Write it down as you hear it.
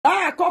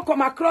I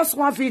come across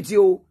one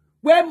video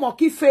where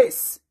monkey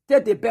face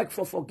take the beg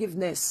for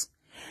forgiveness.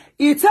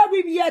 He tell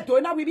we be here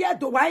do, now we be here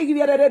do, why you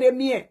here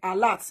me a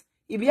lot.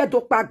 If you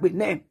do back with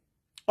name,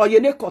 or you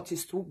ne cut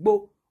his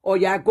tugbo, or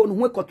ya go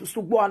no cut to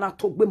tugbo and I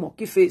talk with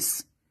monkey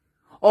face.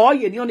 Or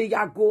you only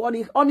ya go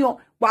on your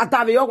what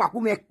have you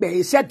waku make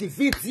pay, share the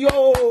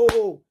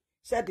video.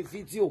 Share the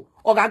video.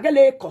 Or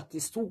gagele cut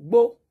his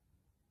tugbo.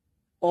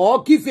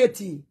 Or give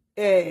it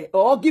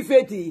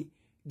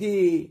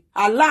the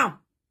alarm.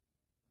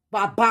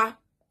 Baba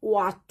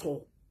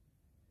wato.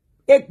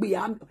 Egbi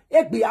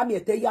ami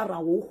ete yara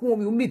wo hu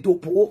mi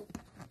dopo.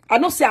 I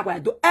no say I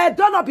do.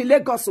 Don't not be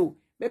Lagos so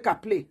make a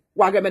play.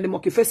 Wa ge me ni mo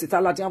ki face it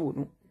ala dian wo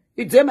nu.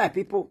 It's my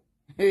people.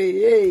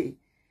 Hey.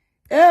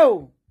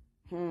 Oh.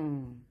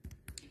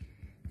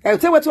 E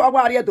te wetu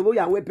agwa ari edo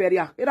ya we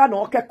beria. Ira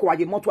no ke kwa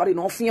ye mortuary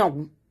no fian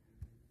wu.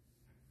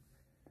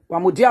 Wa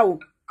mo dia wo.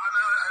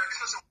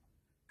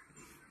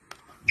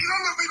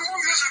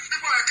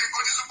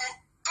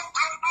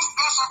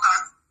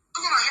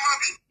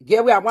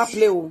 Yeah, we are one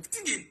play. Oh.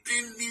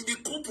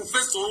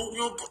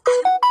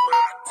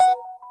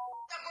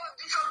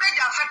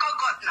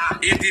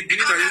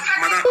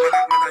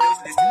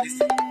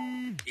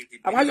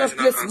 I want just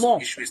place more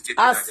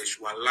as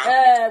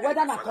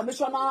whether a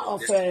commissioner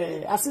of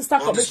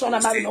assistant commissioner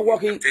maybe not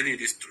working.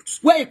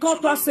 Where you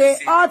come to say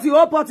all the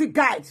old party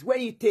guides where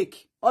you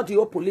take all the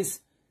old police.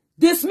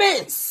 This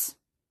means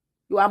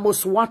you are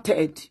most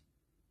wanted.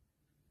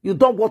 You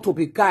don't want to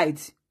be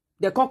guided.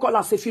 They can call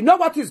us if you know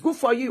what is good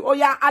for you. Oh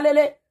yeah,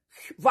 alele,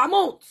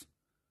 vamos.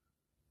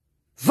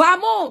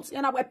 Vamos.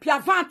 You know, we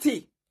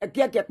piavanti.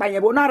 Get by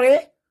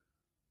bonare.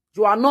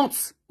 You are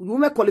not. You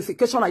make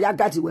qualification at your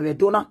guide we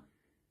donor.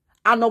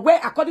 And away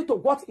according to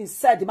what is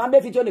said, the man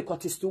may video the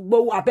cotis to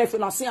go. I bet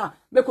financier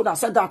make could have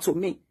said that to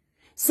me.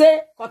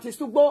 Say cotis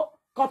to go.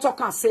 Koto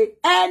can say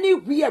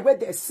anywhere where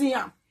they see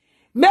him,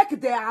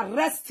 make they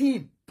arrest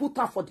him. Put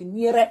him for the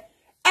nearer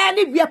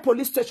anywhere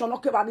police station.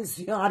 Okay, bani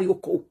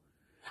ziarioko.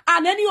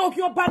 And any of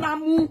your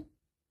banamu,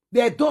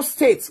 those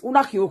states,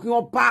 if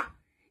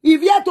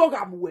you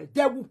don't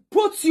they will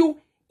put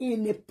you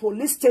in a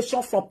police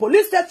station. From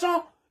police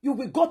station, you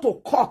will go to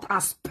court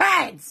and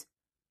spend.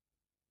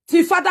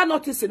 Till further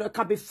notice, it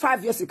can be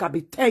 5 years, it can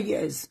be 10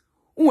 years.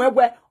 We are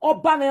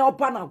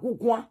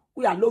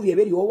love you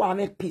very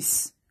well,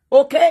 peace.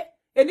 Okay?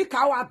 Any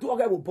cow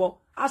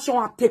I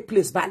shall take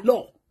place by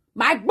law.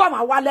 My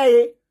bomb,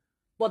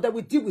 but they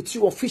will deal with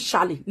you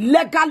officially,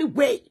 legally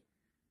way.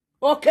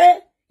 Okay?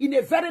 In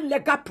a very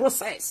legal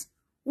process.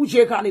 Why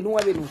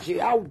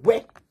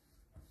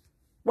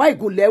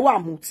go lewa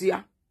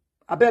mutia?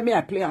 I bet me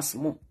I play as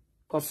small.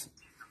 Because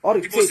all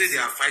it people say they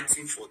are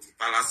fighting for the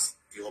palace,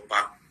 the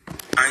Oba,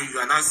 and you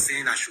are not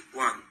saying I should go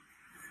and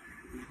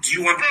do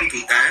you want people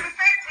to die?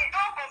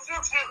 Don't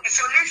confuse me.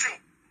 So listen.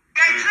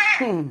 They say,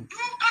 do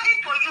according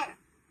to you,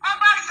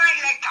 Oba sign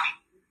letter.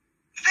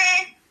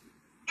 Say,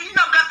 you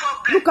not got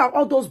problem. Look at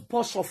all those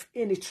bunch of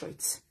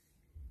illiterates.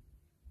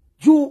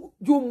 You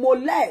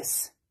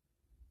molest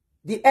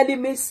the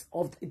enemies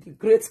of the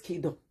great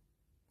kingdom.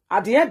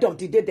 At the end of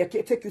the day, they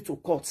can take you to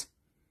court.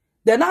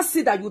 They now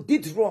see that you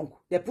did wrong.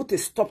 They put a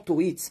stop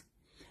to it.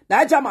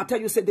 Now, I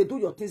tell you, say they do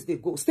your things, they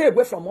go. Stay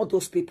away from all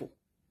those people.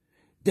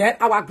 Then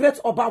our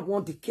great Oba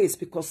won the case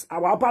because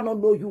our Oba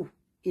don't know you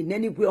in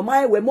any way.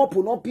 My we more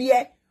pour not be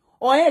here.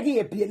 Or any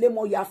a be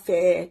more ya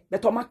fair.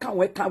 But Oma can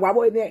we can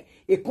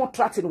a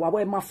contract in wa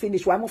ma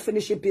finish. Wa mo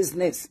finish a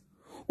business.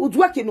 Would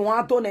work in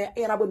one don't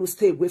when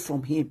stay away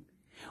from him.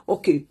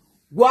 Okay.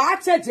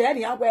 What a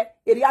journey where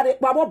it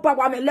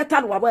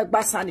letter no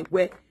basani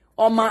where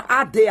on my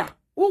ad there.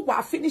 Who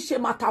will finish a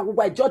matter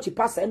where judge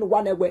pass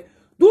anyone away.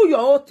 Do your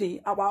own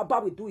thing. Our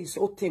Oba will do his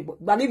own thing.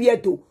 But if you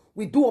do,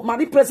 we do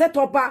money present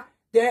Oba.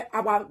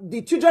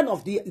 The children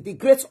of the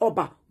great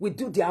Oba will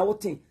do their own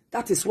thing.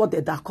 That is what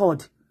they are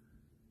called.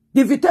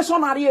 The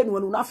invitation are here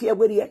when you not fear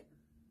where here.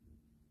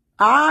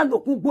 Ah, no,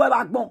 who go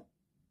back. No,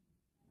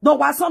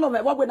 why son of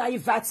me? What when I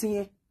invite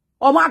here?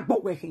 Or my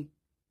book with him.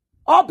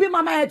 Or be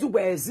my head to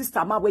where exist.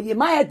 My way, you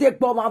my head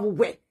bomb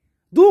away.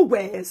 Do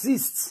where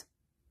exist.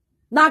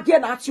 Now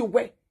get at you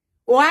way.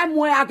 Or I'm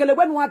where I get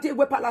when one day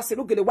we palace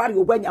look at the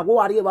warrior when you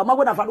worry about my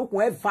one look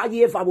where 5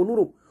 years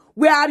for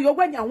where are you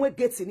when you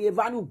get in a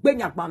value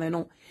benyak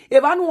maneno?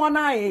 If I know one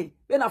eye,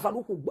 when I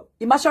look,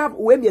 you must have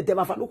when you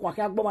never look what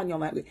can't go on your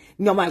way.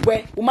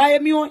 My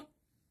immune.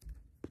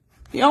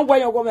 Young way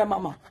you go,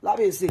 mamma. Let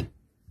me see.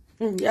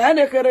 Yeah,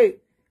 Nekere.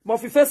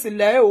 But if first in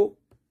Leo.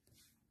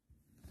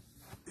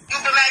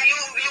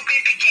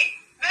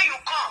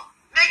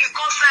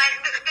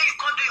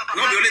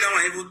 Not the only that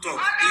one even talk.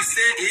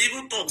 He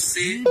even talk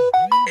say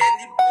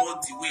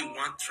anybody will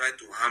want try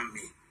to harm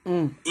me.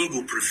 He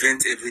will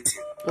prevent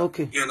everything.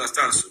 Okay. You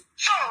understand? So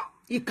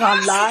he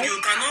can lie. You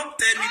cannot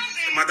tell me,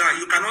 madam,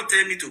 you cannot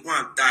tell me to go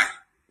and die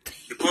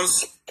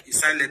because he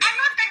signed letter. I'm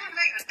not telling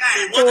you to die.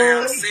 So what I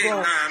am saying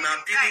now, I'm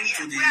appealing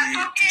to the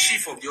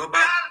chief of the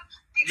Oba.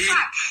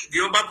 The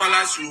Oba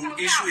Palace will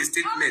issue a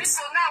statement.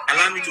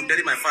 Allow me to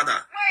bury my father.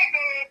 Why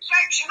they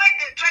try she might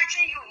be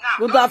threatening you now.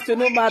 Good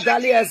afternoon,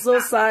 Madali. I'm so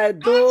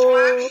sad,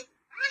 though.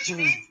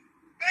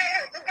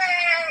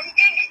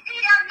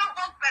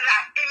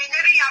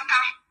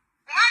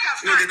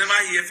 No, they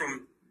never hear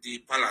from the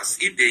palace.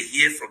 If they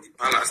hear from the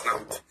palace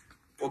now,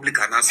 public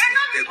announcement,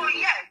 they go.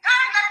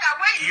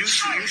 You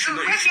should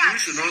not,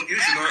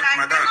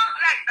 madam.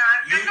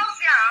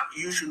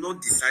 You should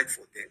not decide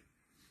for them.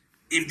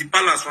 If the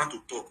palace want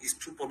to talk, it's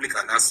through public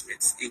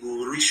announcements. It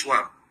will reach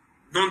one.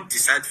 Don't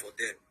decide for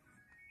them.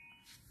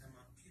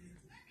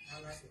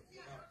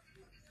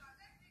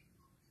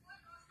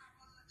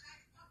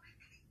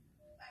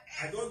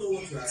 I don't know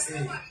what you are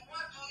saying.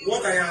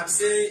 What I am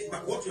saying,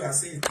 but what you are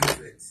saying is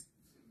different.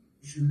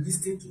 You should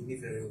listen to me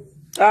very well.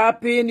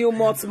 Happy New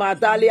Month,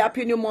 Madali.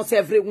 Happy New Month,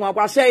 everyone.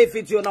 What share a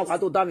video now? What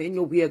do you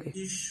know?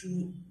 You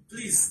should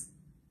please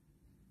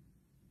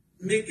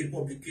make a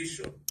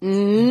publication.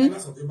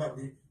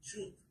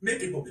 Should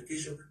make a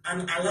publication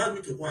and allow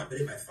me to go and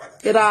bury my father.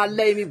 To go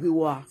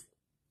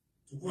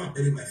and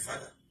bury my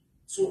father.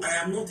 So I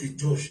am not a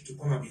judge to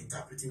come and be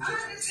interpreting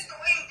judgments.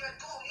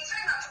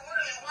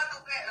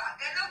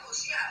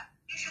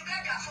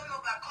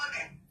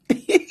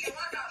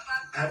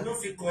 I don't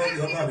feel called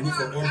the other avenue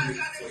for public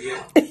for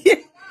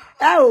here.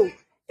 Oh,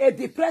 a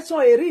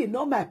depression eri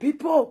no my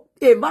people.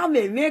 A man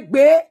may make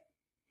be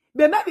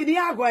maybe the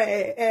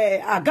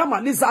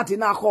agama lizard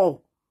in a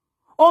hole.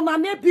 On a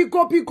ne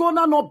pico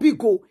na no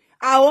pico.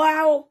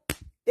 Eho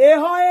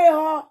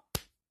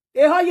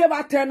ye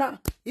batena.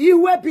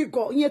 Iwe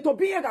pico ye to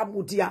be a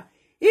gamutia.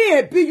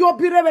 Ye be your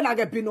bireve na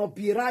gepino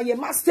pira ye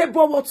must step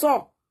over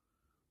so.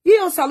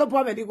 Ye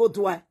salopo me go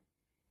to I.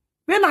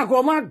 When I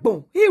go back,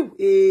 boom,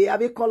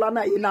 I call on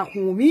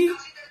me.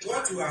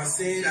 What you are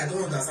saying, I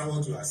don't understand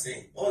what you are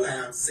saying. All I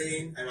am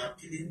saying, I'm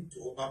appealing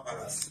to Oba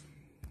Palace.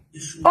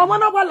 Oh,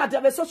 man, I want to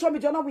have social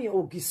media. No, we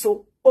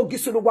Ogiso,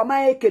 no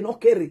Wamae, no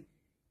carry.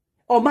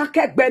 Or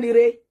market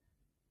Benire.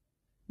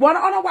 One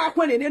on a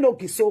when in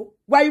Ogiso,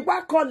 why you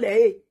walk on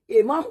a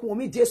man whom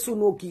me Jesu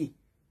Noki.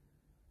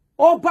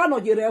 Oh, Bano,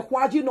 you're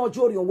Quaji no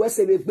Jory on West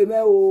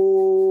Beme.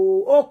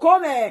 Oh,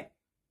 come,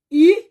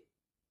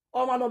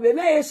 O mano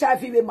beme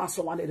shafi be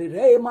masowane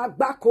re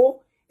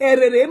magbako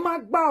erere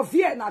magba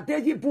vie na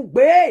deji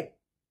bugbe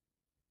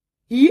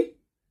yi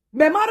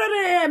me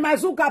marere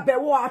mazuka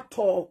bewo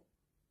ato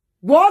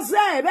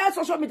boze be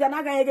social media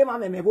na ga yege ma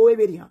me bo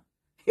eberi ha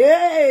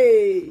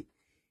hey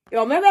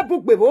o meme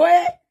bugbe bo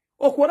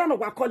okora no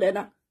gwa kole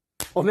na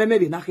o meme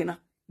bi na kina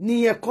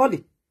ni e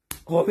kole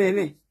o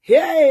meme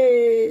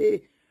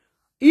hey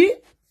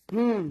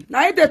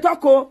na ide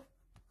toko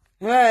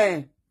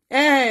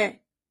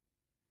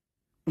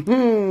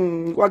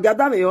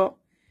Wagada me yo.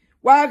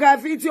 Waga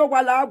video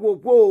wala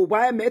agwo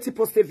why me ti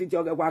post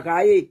video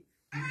waga They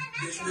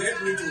should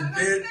help me to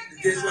bury.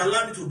 They should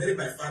allow me to bury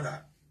my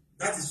father.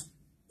 That is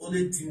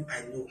only thing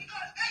I know.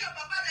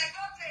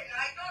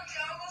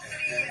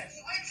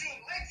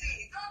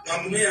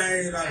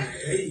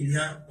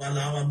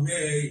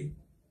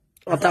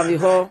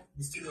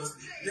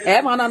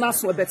 Manana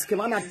so bet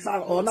kemana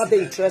or not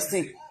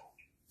interesting.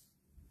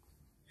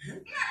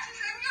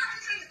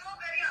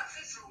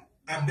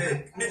 I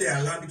beg, may they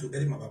allow me to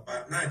bury my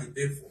papa. Now they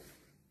beg for.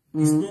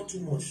 It's not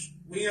too much.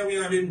 We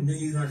are having they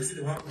say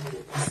they want to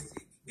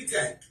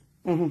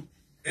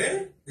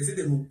they say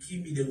they will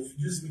kill me, they will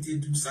use me to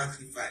do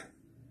sacrifice.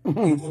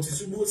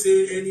 Because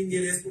say any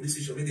nearest police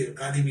station where they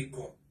carry me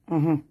come.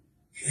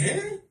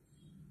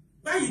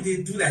 Why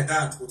they do like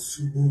that,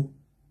 Kotsubo?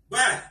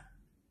 Why?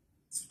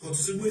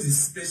 Kotsubo is a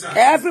special.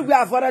 Everywhere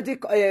I've already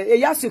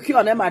yes, you kill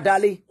on them,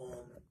 Madali.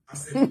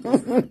 So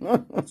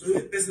if a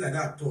person like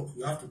that talk,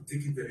 you have to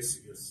take it very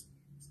serious.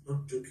 It's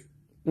not joking.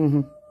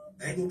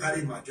 I go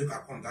carry my joke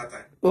account that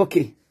time.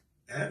 Okay.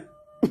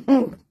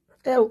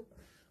 Hello.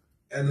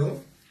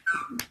 Hello.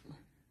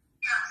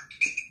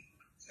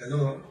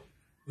 Hello.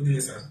 Good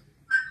evening, sir.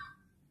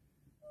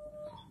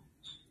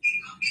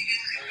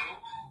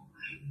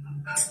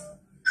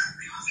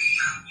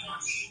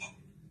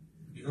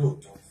 You know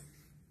talk.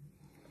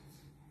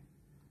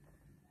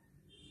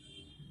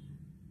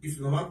 If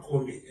no one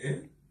call me,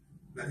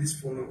 now this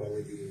phone number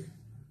with the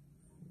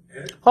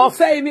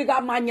Hofe mi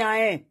ga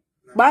manya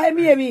Buy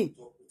me.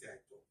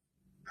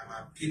 I'm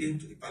appealing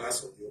to the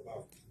palace of the Oba.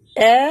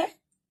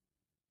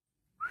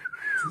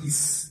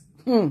 Please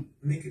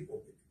make it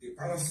public. The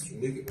palace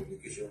should make a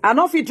publication. I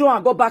know if you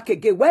and go back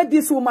again. Where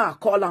this woman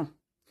call him?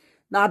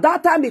 Now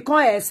that time he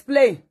can't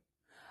explain.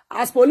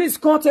 As police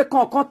can't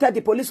tell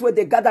the police where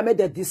they gather made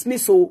the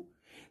dismissal.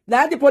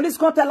 Now the police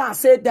can't tell and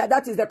say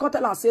that is the can't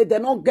tell and say they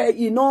don't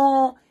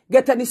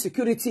get any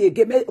security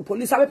again.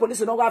 Police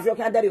don't have your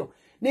can there.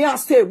 They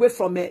stay away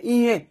from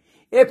me.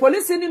 A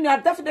police in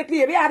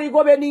definitely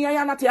go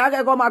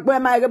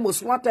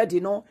most wanted,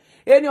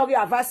 any of your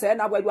advice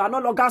now where you are no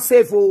longer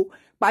safe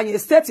by your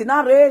state in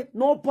a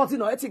no party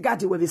no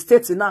etigadi with the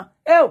state now.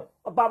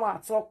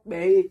 Obama talk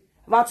me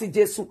about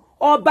Jesus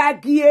or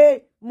baggy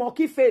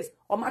monkey face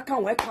or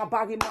macan work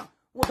bagima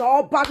with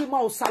all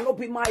bagima or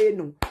salopi ma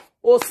no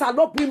or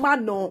salopi ma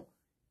no.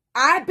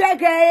 I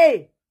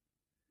beg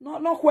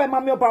No where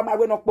mami oba my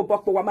we no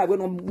popo wa my we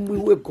no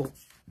we go.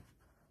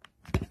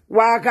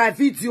 Wa ga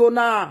video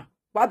na.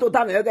 Wa do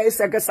da me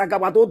ga saga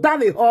wa do da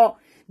me ho.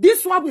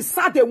 This one will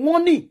start the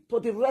warning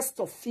to the rest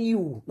of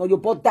you. No, you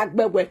bought that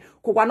bewe.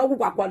 Kuwana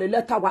kwa le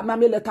letter wa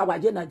mami letter wa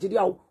je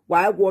Nigeria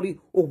wa worry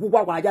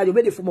ogugwa wa ya you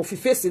made it from of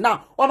face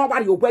now. Ono wa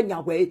you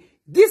gwenya way.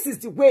 This is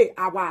the way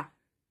our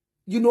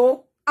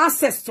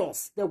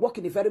ancestors they work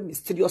in a very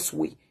mysterious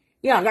way.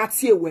 Ya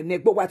ratie we ne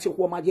gbo wa ti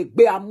ko ma je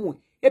gbe amu.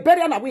 E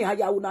bere na we ha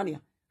ya unania.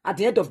 At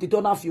the end of the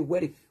don't have you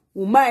worry.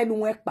 Uma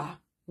enu ekpa.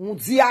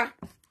 Mudia.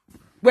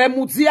 We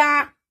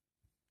mudia.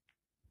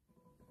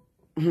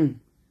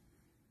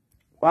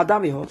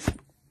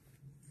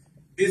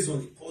 Based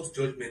on the court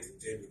judgment in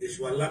Germany, they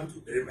should allow me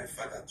to bury my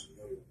father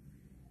tomorrow.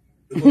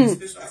 Because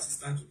the special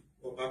assistant to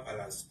Oba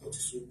Palace,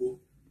 Suzy,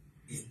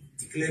 is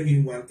declaring me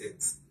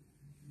wanted.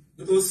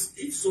 Because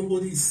if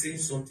somebody is saying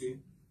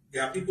something,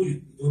 there are people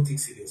you don't take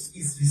serious.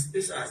 It's the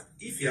special.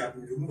 If you have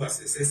been removed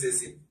as a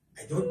SSA,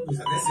 I don't know, it's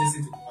an SSA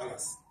to the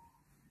palace.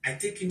 I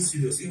take him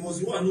serious. He was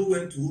the one who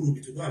went to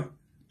Urubi to go and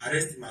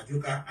arrest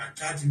Majoka and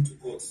charge him to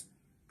court.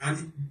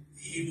 And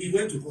he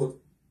went to court.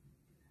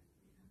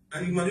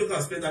 And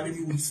Majoka spent how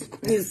many weeks?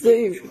 He's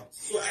saying,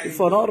 so I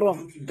for not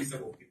wrong. Joking with this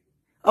type of people.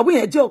 Are we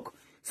a joke?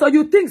 So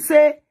you think,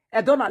 say,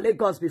 I don't know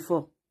Lagos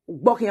before?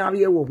 Everybody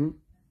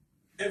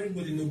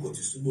knows what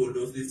is Subo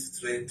does this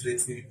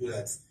threatening people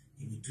that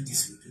he will do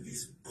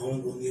this,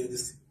 gone on here,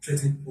 this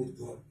threatening people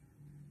gone.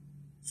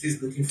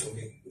 She's looking for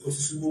me.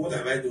 Because Subo, what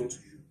have I done to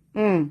you?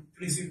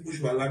 Please, if you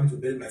should allow me to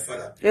bury my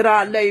father.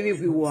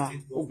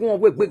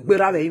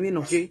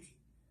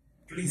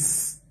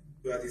 Please,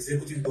 you are the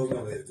executive governor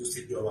of the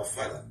state of our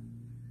father.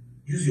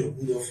 Use your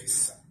good office,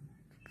 sir.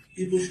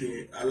 People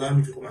should allow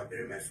me to come and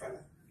bury my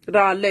father.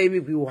 I'm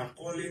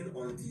calling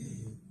on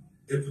the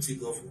deputy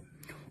governor.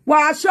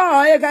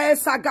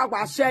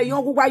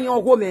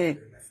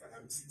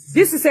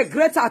 This is a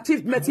great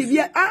achievement.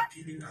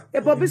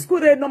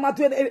 Bobisku number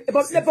 20.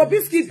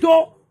 Bobisky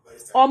do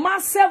or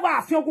myself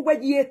after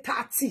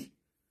 30.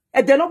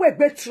 And then we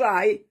be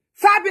try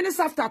 5 minutes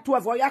after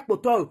 12 or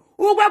yakpoto.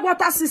 Uwe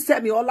water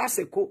system or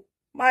laseko.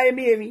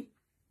 Miami.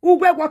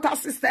 Uwe water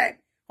system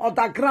or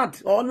the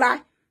grant or la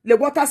le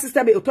water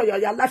system e to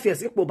your life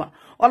is ikoba.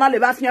 Ona le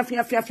ba fia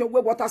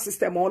we water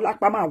system or la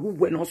pama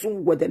uwe no so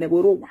we de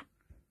neboro.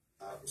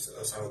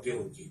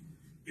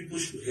 People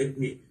should help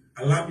me.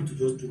 Allow me to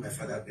just do my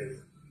father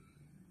burial.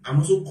 I'm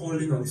also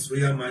calling on His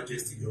Royal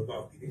Majesty in Yoruba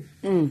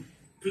opinion.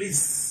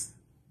 Please.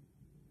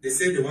 They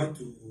say they want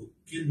to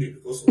kill me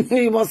because of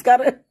you must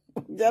carry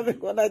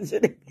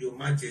Your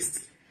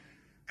Majesty.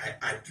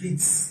 I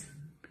plead.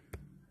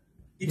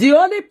 The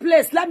only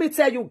place, let me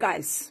tell you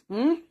guys,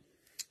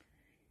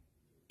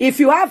 if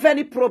you have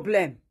any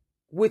problem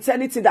with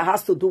anything that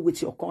has to do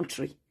with your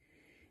country,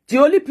 the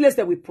only place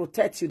that will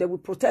protect you, they will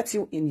protect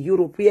you in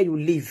Europe where you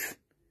live.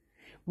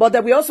 But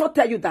they will also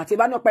tell you that if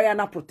I not pay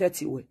not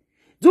protect you.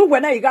 Do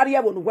when I got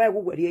here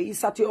where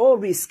it's at your own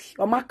risk.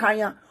 Or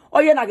makanya,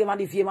 or you're not giving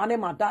if you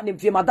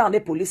madam, the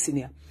police in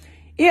here.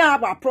 Here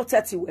I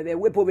protect you where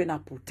we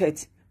not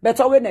protect. But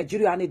when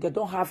Nigeria they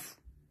don't have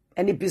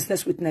any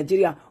business with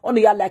Nigeria.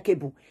 Only you like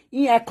able.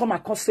 Here come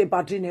across say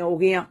bad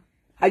here.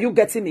 Are you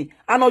getting me?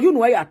 I know you know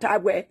where you're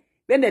where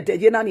when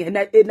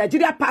the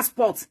Nigeria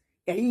passport,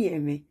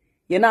 me.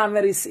 You're not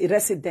very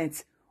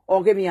resident.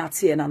 Or give me a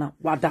tea nana.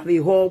 What have we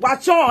ho?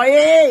 Watch on,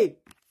 eh?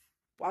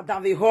 What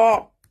have we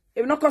ho?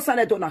 If not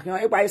concerned, don't know.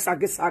 Everybody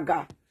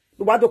saga.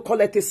 You want to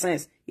collect a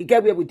sense. You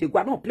get where we do.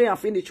 Go not play and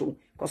finish you.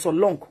 Cause so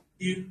long.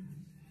 You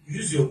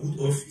use your good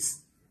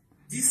office.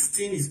 This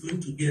thing is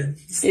going to be an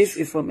history. If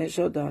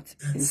information that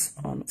is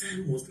on.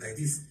 Time was like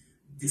this.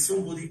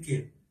 Somebody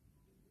came.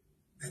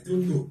 I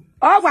don't know.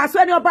 Oh, was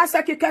when your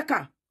Baseki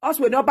keka. Us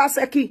when your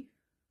Baseki.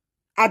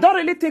 I don't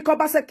really think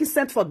Obaseki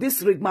sent for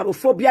this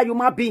rigmarophobia you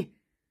might be.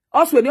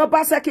 Us when your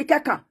Baseki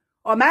keka.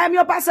 Or my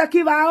your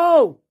Baseki va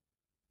oh.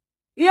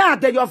 Yeah,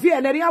 the your view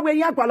and area where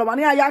you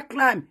are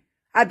climb.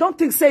 I don't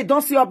think say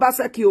don't see your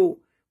Baseki oh.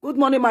 Good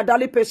morning, my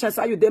darling patients.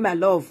 How you doing, my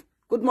love?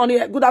 Good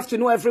morning, good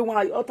afternoon,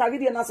 everyone.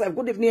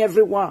 Good evening,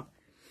 everyone.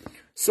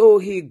 So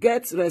he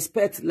gets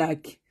respect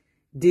like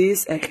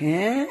this.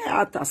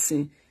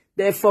 They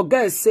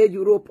forget say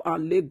Europe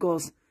and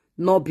Lagos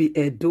not be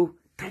Edo.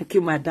 Thank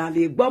you, my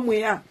darling.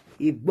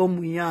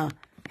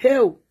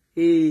 Hell,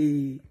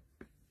 hey.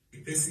 The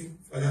person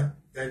father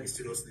died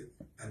mysteriously,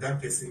 and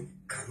that person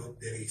cannot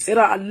bury it.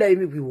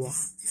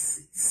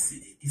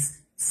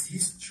 It's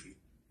history.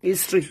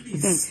 History.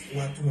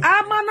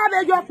 Amana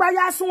de your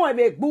paya son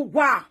e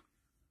gbugwa.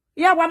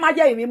 Ya wa ma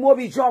je mi mo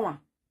bi jowa.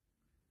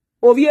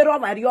 Oviero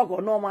ma ri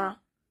ogo no ma.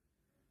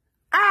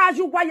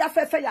 Aju gwa ya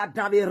fefe ya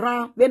dan be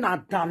ran be na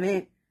dan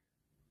me.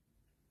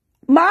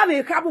 Ma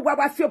me ka bu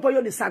gwa fi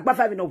oboyo ni sagba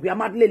fa mi no gwa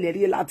ma le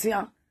ri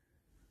latian.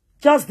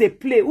 Just they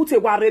play. Ute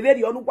wa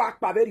reveri onu gwa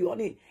pa veri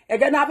oni.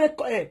 Ege na be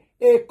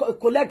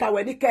colleague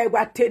we ni ke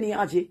gwa teni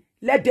aje.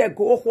 Let them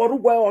go oru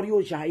gwa ori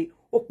ojai.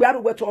 Ope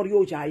aru gwa to ori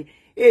ojai.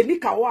 Ni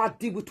ka wa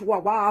di butu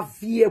wa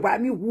vie wa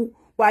mi wu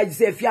wa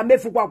zefia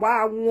mefu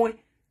wa won.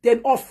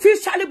 then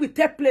officially will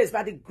take place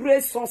by the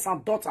great sons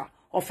and daughters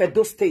of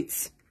Edo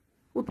State.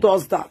 Who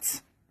does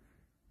that?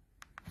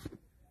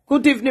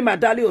 Good evening, my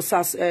darling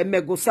Osas,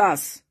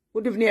 Megosas.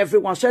 Good evening,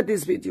 everyone. Share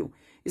this video.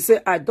 He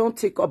said, I don't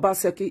think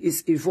Obaseki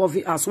is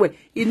evolving as well.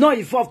 He not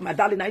evolved, my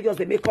darling. I just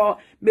they make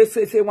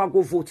say one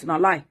go vote in a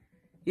line.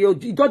 You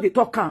don't the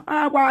talk.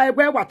 Why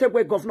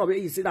whatever governor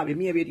is in a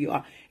me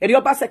video. And the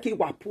Obaseki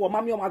wa poor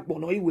mammy or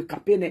Macbono, he will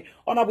campaign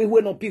on a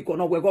we no pick or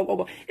no we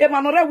go.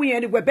 Emanore we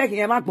anywhere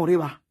begging a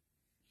Macboreva.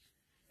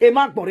 A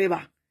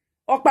Macboreva.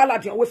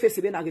 Okpalajon we face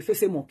ben and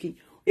face a monkey.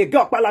 A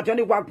girl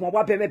Paladioni wag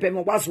more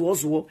peme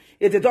was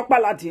it the dog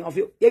paladin of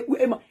you.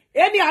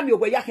 Any army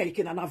where you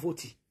can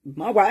vote.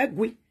 My wife,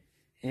 we.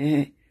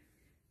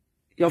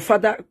 Your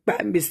father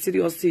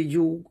mysteriously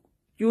you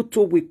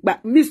two week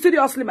back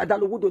mysteriously my dad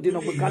would do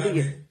not I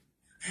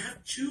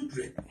have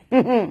children. I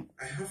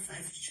have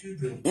 5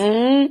 children.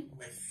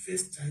 My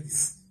first child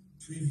is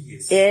 12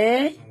 years. I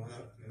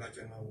have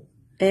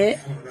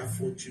another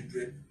 4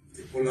 children.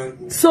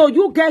 So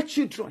you get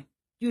children,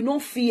 you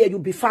don't fear you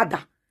be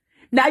father.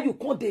 Now you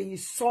call the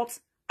insult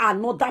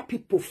another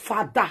people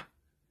father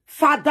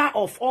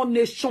of all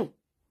nations.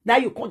 Now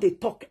you can't they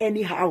talk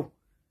anyhow.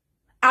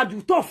 And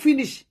you don't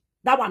finish.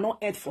 That will not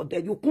end for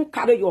them. You can't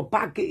carry your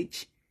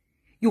baggage.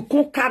 You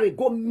can't carry,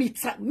 go meet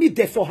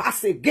there for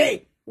us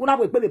again. My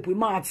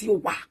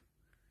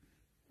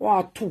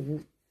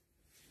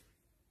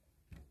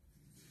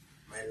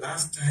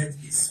last child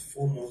is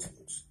 4 months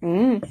old.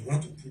 You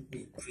want to put me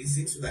in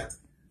prison so that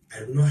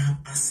I will not have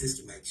access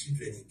to my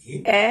children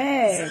again?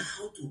 Is that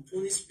how to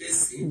punish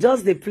person?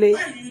 Just the play.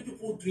 Why are you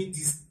people doing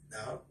this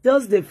now?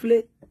 Just the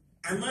play.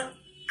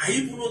 Are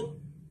you people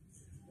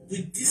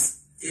with this?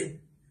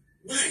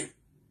 Why?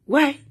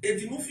 Why?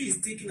 The movie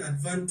is taking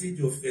advantage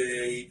of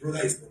a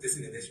brother is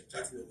protesting the election,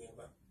 chatting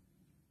November.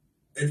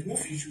 The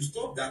movie should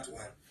stop that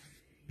one.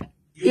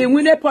 In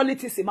winning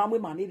politics,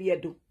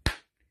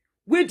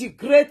 with the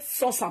great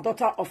sons and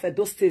daughter of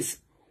Edo State,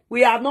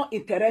 we are not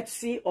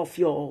interested of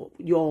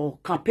your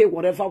campaign,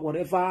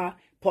 whatever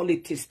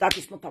politics. That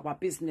is not our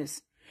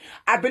business.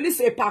 I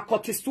believe a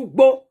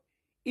Pakotistugbo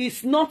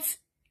is not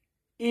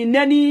in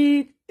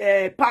any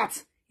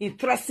part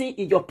interested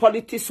in your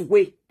politics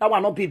way. That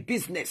will not be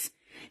business.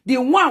 The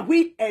one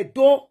we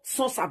Edo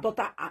sons and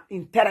daughter are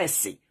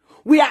interested.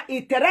 We are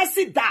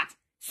interested that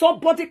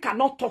somebody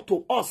cannot talk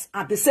to us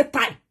at the same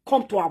time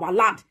come to our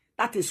land.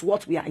 That is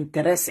what we are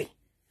interested.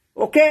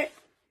 Okay?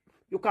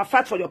 You can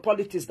fight for your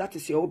politics. That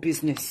is your own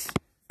business.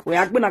 We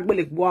are going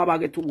to go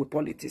with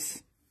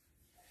politics.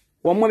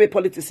 One more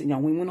politics in your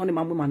women on the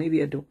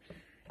man.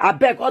 I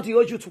beg all the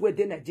OU to wait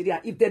in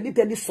Nigeria. If they need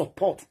any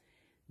support,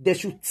 they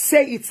should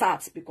say it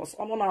out because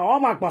on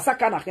my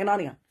basaka na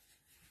kenania.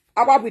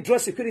 About withdraw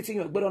security in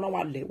your better no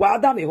one lay. Well,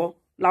 damn it,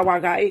 la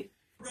wagai.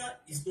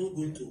 Is not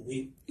going to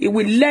win. It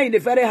will learn in a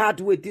very hard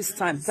way this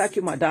time. Thank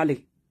you, my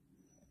darling.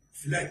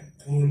 If you like,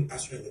 call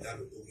Ashwell without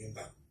going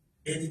back.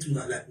 Anything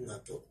I like,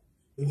 not talk.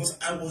 Because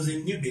I was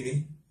in New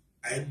Benin,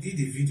 I did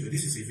a video.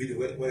 This is a video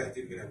where I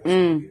did when I was in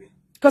New Benin.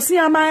 Because see,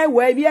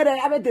 where we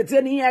have the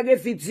training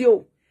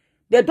video.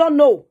 They don't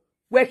know.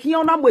 We're here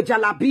on with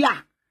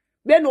Jalabia.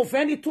 They no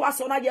friendly to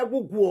us on a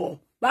Yagugo.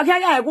 But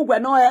I go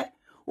no eh.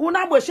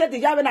 Una bo shed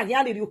the Yavana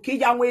Yali, you key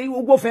young way,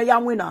 you go for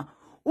young winner.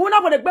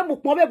 Una with a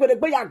bamboo move with a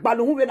bayak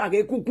balloon and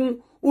a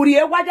cuckoo. Uri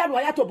e waja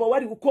wayato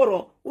bawari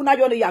ukoro. Una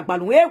yoni yak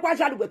balloon. E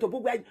waja to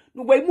bugwe,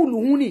 no way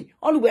muluhuni,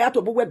 only way out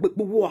of bugwe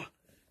bugwa.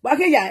 But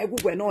here I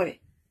go no eh.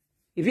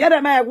 If you had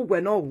a man, I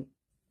would know.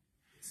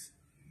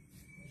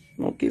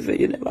 Okay,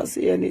 you never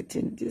see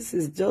anything. This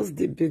is just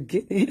the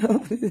beginning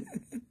of it.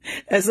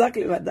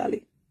 Exactly, my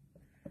darling.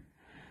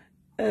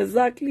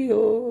 Exactly.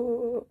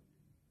 Oh.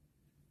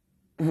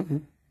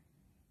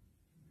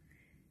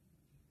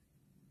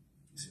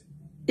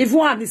 If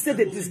one is said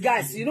the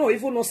disguise, you know,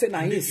 if you not say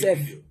now himself.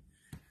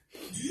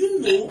 Do you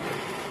know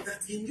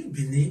that in New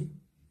Benin,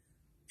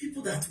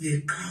 people that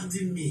were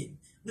crowding me,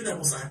 when I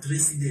was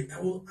addressing them,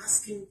 I was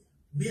asking,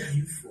 where are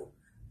you from?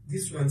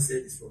 This one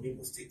said it's from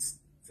Imo State,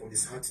 from the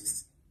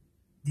southeast.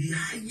 The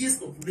highest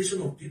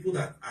population of people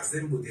that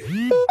assembled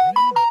there.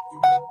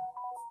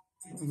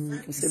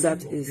 So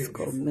that is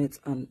government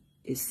and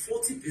is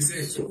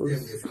 40% of them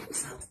were from the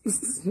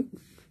southeast.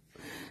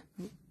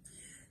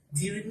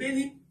 The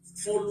remaining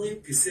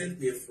following percent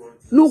were from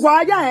the no,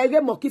 why I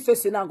get monkey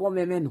face in a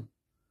government?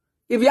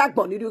 If you are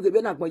born, you give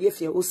a boy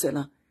if you're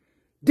Osena.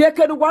 They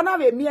can one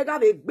of a mere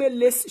have a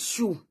less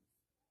shoe.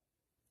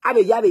 Have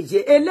a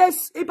yavage, a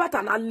less, a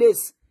pattern and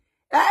less.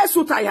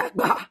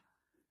 Sutayagba.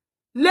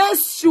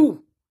 Lace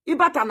shoe.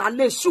 Ibatan and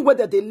lace shoe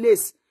whether they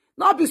lace.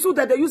 Not be so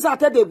that they use that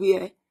they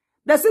wear.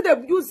 They say they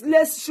use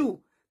lace shoe.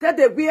 That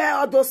they wear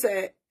all those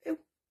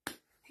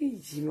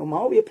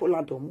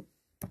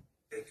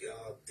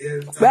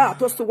well,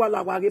 toast to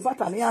wala wagi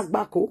batan yak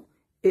bako.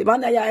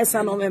 Ebana ya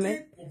esa no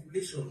meme.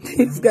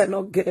 This guy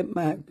not get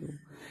mad.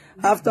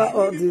 After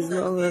all this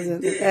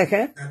nonsense. They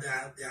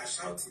are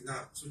shouting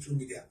now social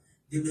media.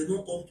 They were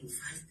not up to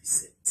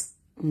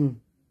 5%.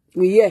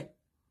 We hear.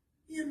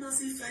 Yeah, man,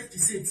 say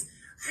 5%.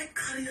 I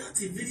carry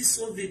out a very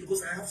survey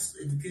because I have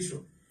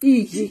education.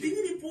 The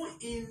Benin people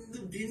in the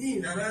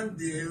Benin around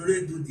the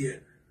Redo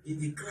there, in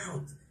the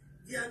crowd,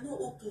 they are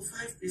not up to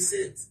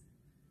 5%.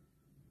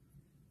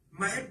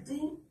 My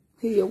boo,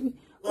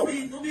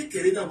 Wami no me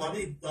kerena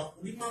wami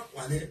bakulima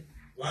kwane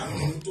wa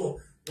moto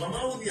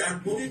wama odi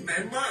agbomi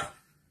my ma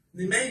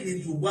ni me ni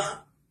you why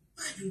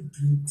you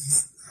do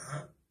this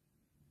now?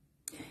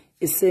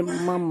 He say,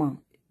 Mama,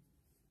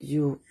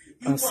 you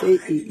I say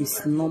it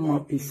is normal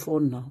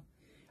before now.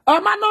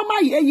 Oh ma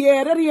normal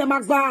ye re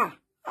magba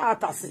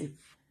atase.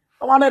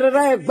 O wan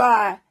re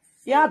gba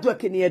ya do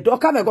kini e do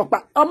ka me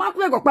gopa. O ma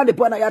ku gopa de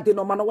na ya de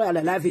no ma no wa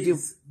live video.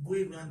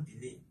 Going around the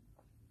name.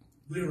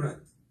 Going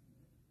around.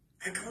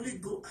 I can only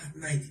go at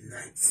night.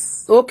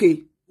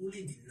 Okay.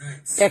 Only the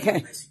nights.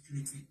 Okay. My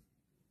security.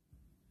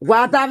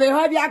 What have you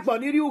heard? You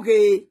going to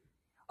do?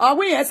 Oh,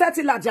 we are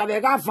setting la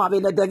javega fan. We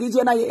le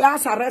degije na ye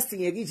as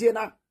arresting ye gije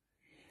na.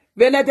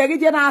 We le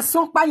degije na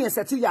son pa ye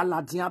setting ya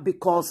la dia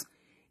because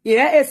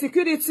yeah a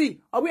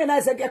security. Oh, we na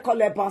se get call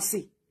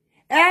bansi.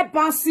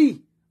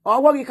 Bansi.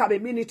 Oh, we can be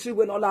military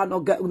we no la no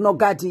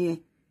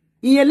guarding.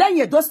 Ye le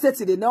ye do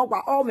state de na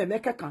wa all me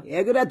make kan.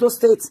 Ye go do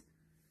state.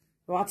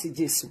 What is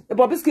Jesus? A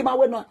Bobiski ma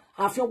we no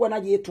afio we na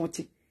ye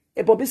 20.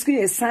 A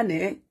Bobiski e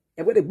sane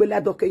e we de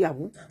gbele doke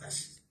yawo.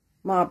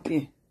 Ma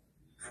pin.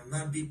 I'm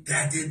not being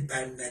guarded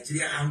by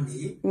Nigerian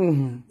army.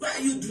 Why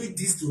are you doing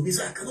this to me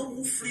so I cannot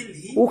move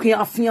freely? Okay,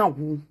 afian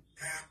wu.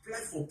 I apply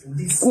for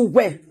police. Ku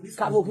we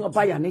ka wo kan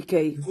ba ya ni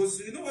ke. Because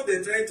you know what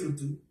they're trying to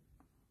do?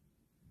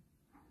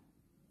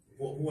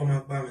 Who am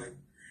I, man?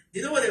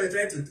 You know what they were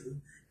trying to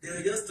do? They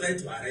were just trying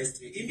to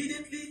arrest me.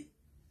 Immediately,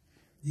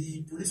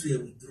 the police were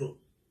withdrawn.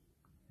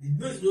 The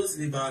noise was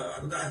about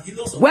another.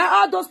 Where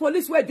all those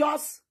police were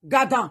just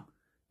gathered.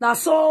 Now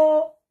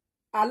so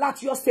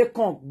alert your stay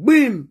come.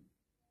 Boom.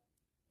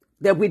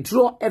 They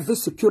withdraw every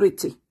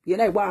security. You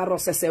know why I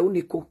say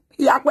uniko.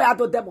 Yeah, I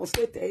don't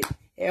demonstrate.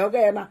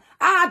 Okay, now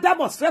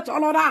demonstrate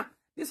all of that.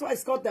 This is why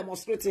it's called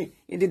demonstrating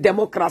in the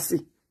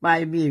democracy.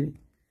 My me.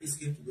 It's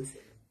going to go for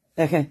you.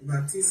 Okay.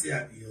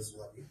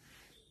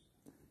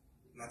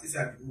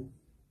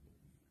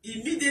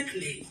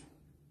 Immediately,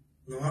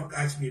 no one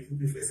catch me, put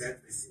me for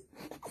side prison.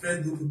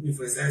 Friend go put me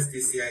for side stay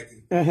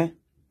CID.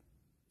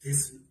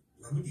 This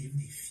one not even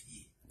the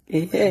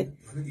fear.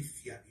 Not the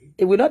fear.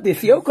 It will not the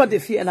fear. Who call the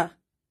fear now?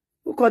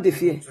 Who call the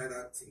fear? Try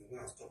that thing. We're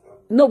gonna stop her.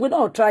 No, we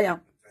don't try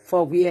them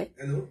for where.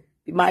 Hello?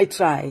 We might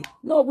try.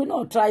 No, we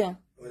don't try them.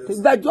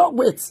 But just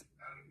wait.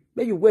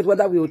 May you wait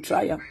whether we will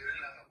try them.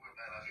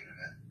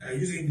 I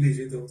use English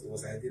to talk to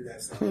us. I did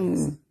live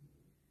service.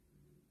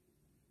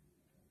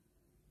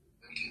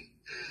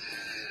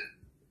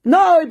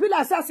 No, it be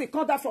like say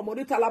come that from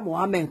Onitala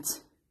Mohammed.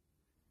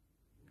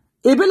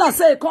 It be like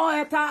say come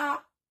enter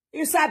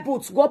inside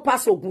boots go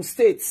past Ogun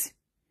State.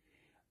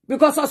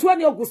 Because as when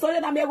you Ogun State,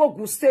 na me go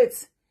Ogun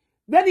State.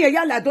 When you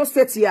yalla those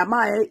states here,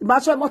 ma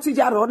so mo ti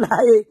jaro la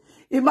e.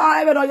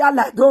 Ima e no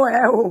yalla do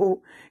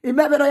o.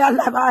 Ima be no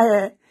yalla ba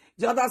e.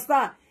 You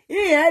understand?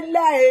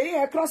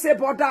 He cross a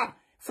border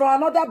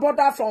from another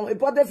border from a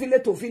border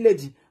village to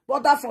village.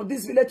 Border from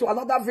this village to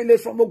another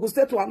village, from Ogun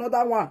State to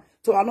another one,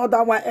 to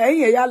another one.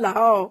 Yalla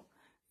oh.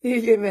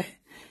 Me.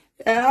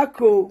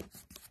 Ako.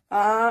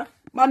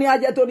 Mani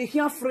aje to ni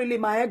hian freely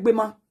ma egbe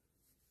ma.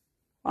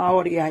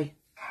 Ori ai.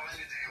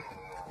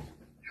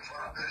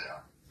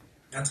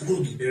 That's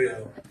good to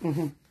burial.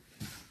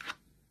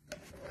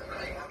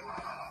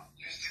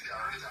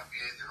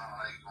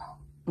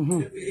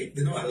 They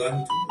don't allow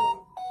me to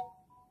go.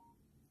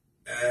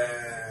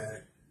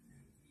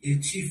 A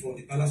chief from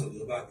the palace of the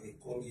Yoruba, they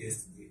called me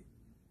yesterday.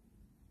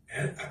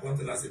 And I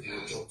wanted to say they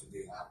will talk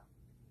today.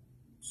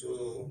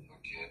 So,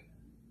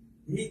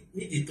 me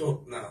they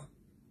talk now.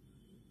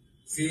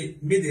 Say,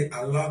 may they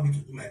allow me to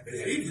do my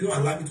burial. If they don't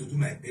allow me to do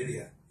my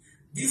burial,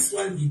 this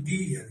one will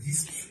be an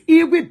history.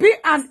 It will be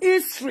an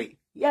history.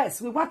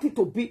 Yes, we want it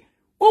to be.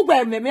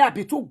 Ugbe meme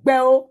abi to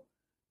gbeo.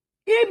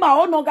 Ima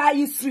onoga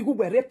history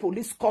ugbe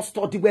police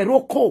custody we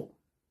roko.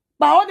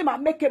 But only ma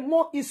make a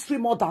more history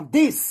more than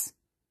this.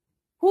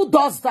 Who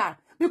does that?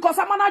 Because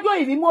I'm not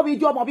doing any more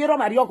video of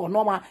Mario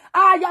Norma.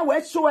 I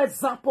will show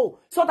example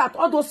so that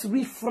all those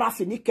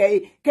riffraff in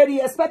Ike can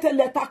expect a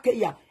letter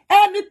here.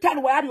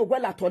 Anytime where you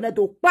well at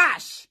tornado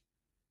bash.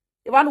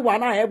 Even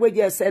one I ever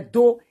just said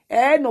do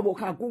no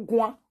can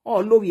go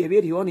or low ye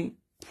very honey.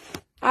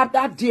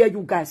 After dear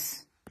you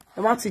guys. I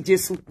want to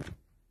Jesus.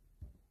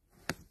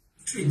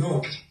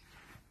 No.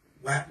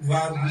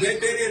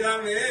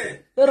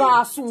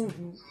 Rasu.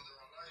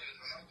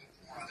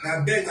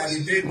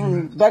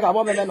 Beg a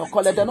woman no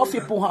call it, they no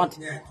fit pull hand.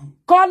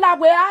 Call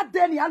away at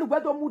Denny and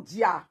wedo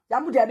mudia.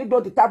 Yamudia need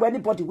the time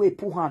anybody way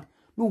pull hand.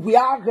 No, we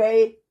are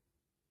gay.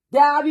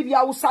 There are we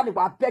are usani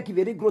wa beg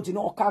very growth in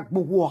all cag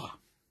war.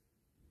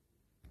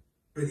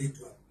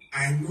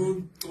 I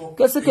know talk.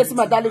 Kesi,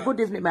 my darling, good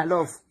evening, my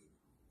love.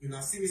 You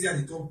know, see me say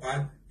the top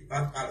bad, the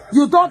bad palace.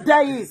 You don't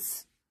dare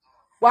it.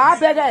 Well,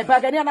 I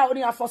beg any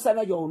only for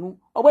 7 years.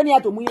 Or when you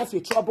have to move for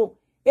trouble.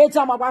 Each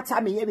time about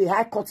time, you be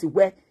high court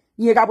where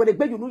you got with the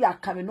bed, you know, you're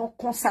coming no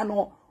concern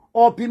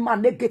or be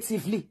man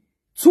negatively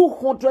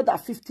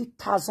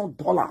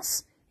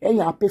 $250,000. And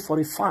you pay for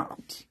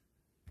refund.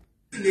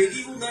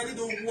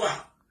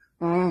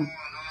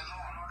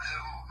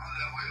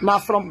 Now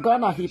from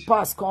Ghana he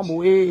passed come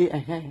away.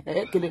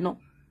 No.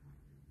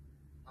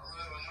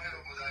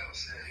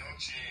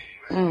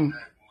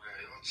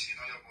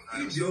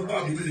 If the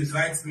Oba Bini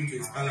invites me to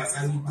his palace,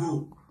 I will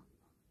go.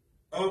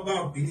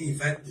 Oba Bini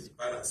invites me to the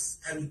palace,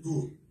 I will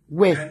go.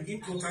 Wait. I'm an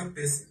important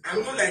person.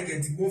 I'm not like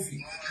Eddie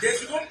Murphy. They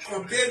should not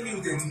compare me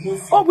with Eddie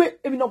Murphy. Oh wait,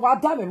 if you know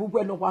what time, we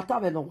know what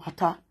time, no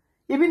water.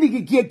 Even if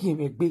you give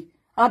me be,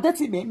 and that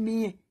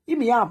me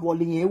have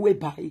walling away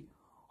by.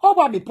 How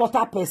about me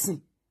porter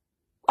person?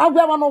 I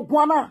wear no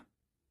guana.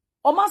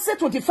 O man say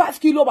 25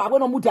 kilo, but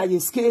when I muda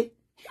yeske.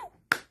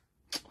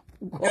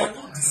 They are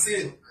not the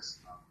same.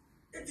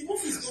 Eddie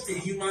Murphy is not a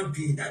human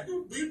being. I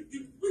don't we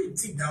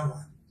think that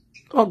one.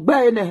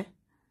 Ogbene.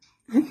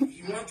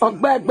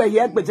 Ogbegbe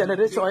yegbe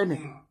generation ene.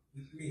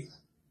 With me.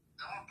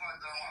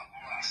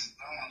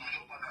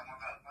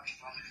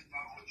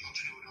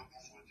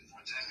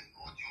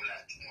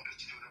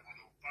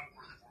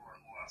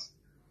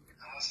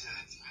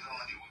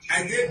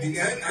 I did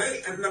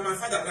and my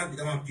father ran with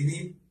my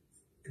Benin,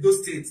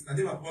 those states, and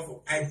they were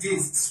powerful. I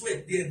did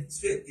sweat there.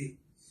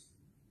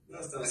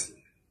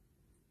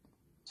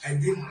 I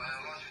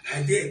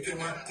did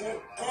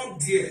come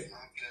there.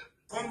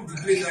 Come the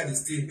place where they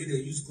stay, may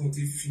they use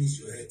content finish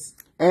your head.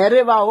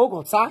 Ereva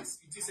ogota.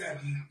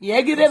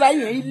 Yegire ba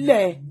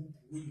ile.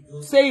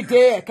 Say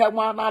there can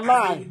one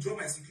lie. Withdraw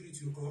my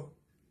security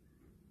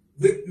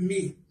with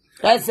me.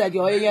 That's said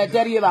your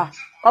deriva.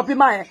 Up in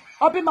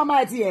my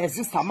mind,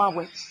 sister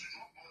Mawe.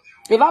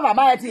 If I'm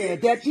my dear,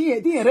 that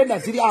dear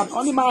Nigeria,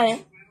 only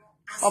my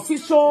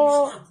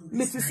official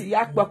Mrs.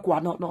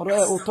 Yakbakwa, not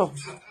auto.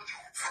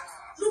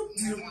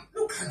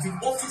 Look at the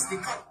office they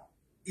come.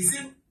 He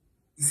said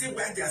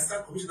why the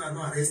assistant commissioner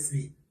not arrest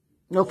me.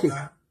 Okay.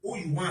 Who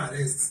you want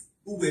arrest?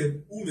 Who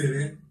you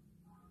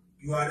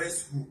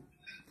arrest who?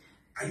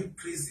 Are you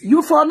crazy?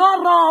 You for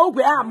no wrong,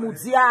 we are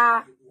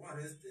Mudia. You want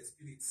arrest the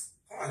spirits.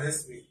 Come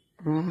arrest me.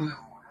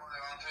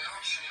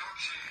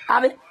 I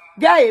mean,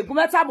 yeah, go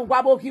meta mu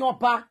gwa boki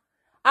opa.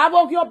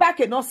 Aboki oba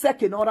ke no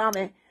seke no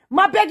rame.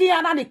 Ma begi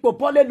yana ni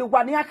popole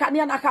lugwa ni aka ni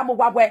anaka mu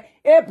gwa bwe.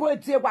 Ebo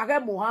etie gwa ke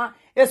mu ha.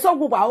 Eso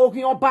gwa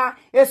oki oba.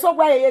 Eso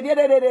gwa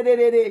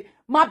ye.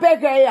 Ma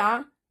begi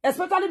ya.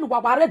 Especially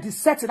lugwa ba ready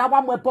set na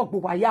wa mu epo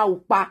gwa ya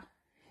upa.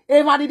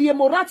 E ma ni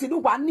morati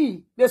lugwa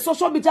ni. The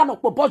social media no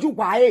popoju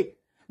gwa e.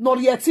 No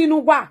yeti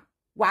nu gwa.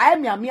 Wa e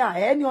miamia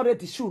e ni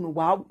already shoe nu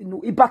gwa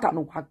ibata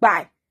nu gwa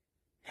gba.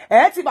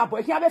 Ti ba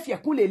boy ki abe fi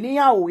ekun le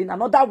niyan o in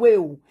another way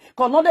o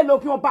ko no le lo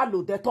ki o ba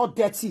lo de to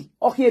dirty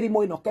o ki eri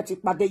mo ino ke ti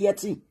pade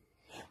yeti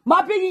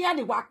ma bi yin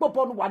ni wa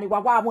popo nu wa ni wa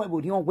awon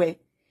ebodi onwe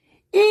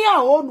iyan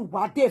o nu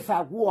wa de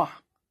fa wo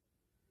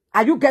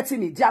are you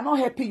getting it? They are not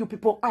helping you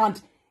people and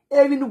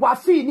even wa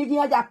fi ni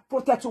yin ya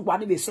protect wa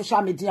ni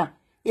social media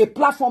a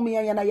platform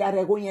yen na ya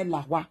rego yen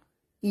la wa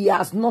he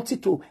has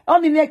nothing to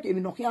only make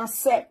emi no kan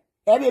say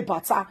every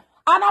bata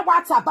ana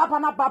wata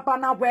baba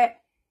na we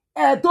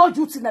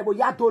doju ti na bo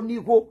ya do ni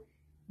go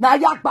na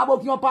ya gba bo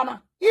kion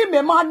pana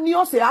ime ma ni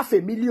o se half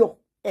a million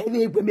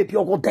ere egbe me bi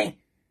ogoden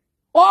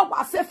o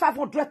wa say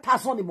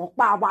 500,000 ni mo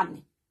pa wa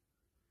ni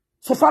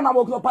so fa na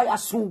bo kion pa ya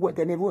sun we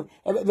de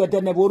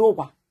nevo ro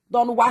wa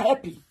don wa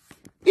happy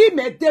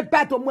ime de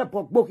bad o mo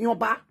bo kion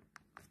ba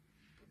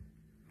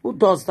who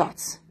does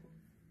that?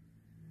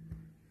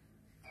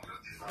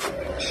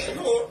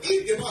 No,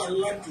 you're not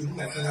allowed to do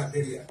my father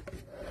burial. I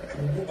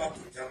will go back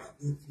to Jama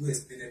to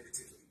explain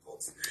everything.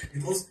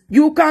 Because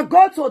you can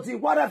go to the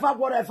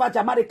whatever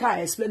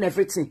Jamaica explain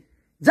everything.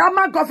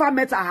 German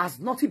government has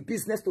nothing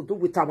business to do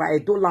with our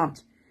Edo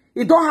land.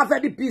 It don't have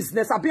any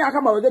business. I've been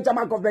with the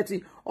German government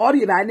or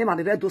in my name and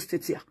the Edo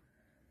state here.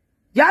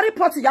 Yari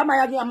party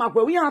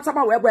we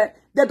where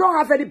they don't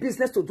have any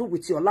business to do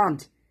with your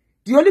land.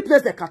 The only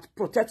place they can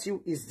protect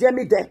you is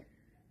Jemi there.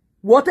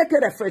 What take a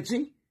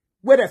refugee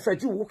where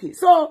refugee working.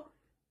 So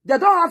they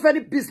don't have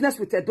any business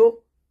with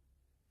Edo.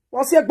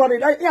 What's your body?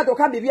 Here to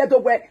come here to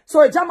where?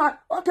 So a Jama,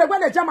 okay,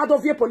 when a Jama do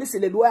via police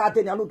in the lower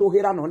Adeniano do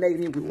here no lay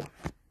in you.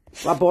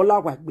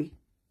 Wabola wag me.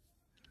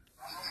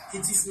 It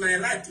is my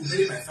right to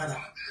bury my father.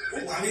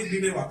 Oh, I mean,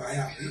 be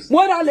wabaya.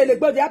 What are the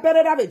good? You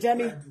better have a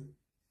Jamie.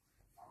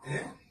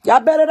 You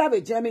better have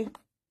a Jamie.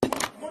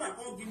 What I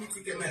can't give me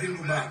ticket, my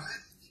hero back.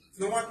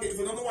 No one, if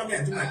you don't want me,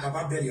 I do my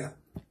papa burial.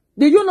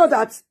 Did you know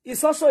that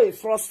it's also a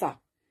fraudster?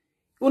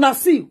 Una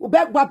see,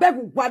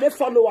 ubeg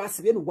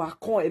followers when we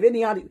con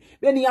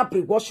when you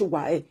pre-wash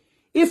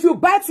if you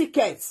buy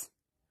tickets,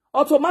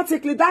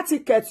 automatically that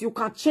ticket you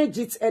can change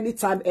it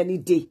anytime, any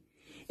day.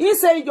 He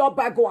say your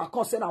bag go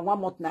account say na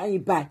 1 month now you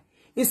buy.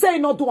 He say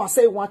you not do and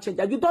say you want change.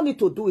 You don't need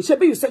to do it.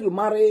 Maybe you say you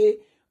marry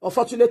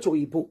unfortunate to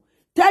Igbo.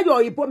 Tell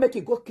your Igbo make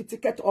it go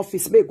ticket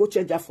office, may go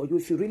change that for you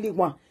if you really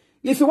want.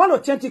 If you want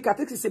to change it, I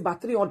think it's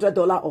about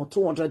 $300 or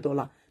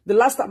 $200. The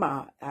last time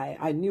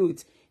I knew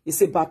it,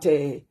 it's about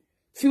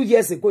few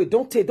years ago. It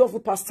don't even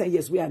past 10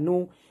 years. We I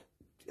know,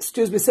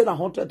 excuse me, said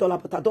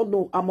 $100, but I don't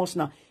know how much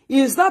now.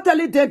 He is not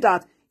telling them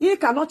that He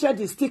cannot change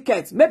his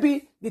ticket.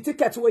 Maybe the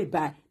ticket we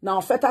buy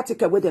now feta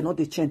ticket where they not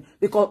they change.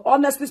 Because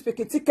honestly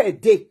speaking, ticket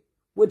day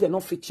where they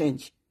not fit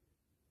change.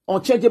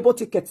 Unchangeable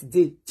tickets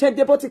day.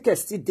 Changeable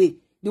tickets still day.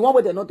 The one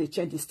where they not they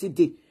change is still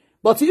day.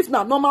 But if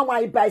now normal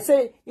one buy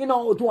say, you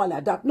know, do one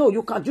like that. No,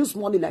 you can use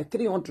money like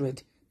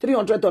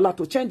 $300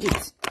 to change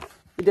it.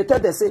 If they tell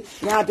they say,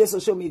 yeah, this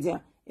social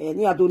media,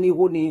 yeah, don't need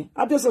money.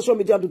 At this social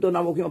media do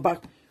not working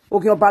back.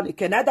 Okay, about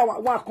can either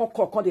one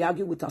come they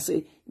argue with and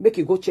say make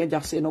you go change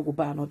and say no go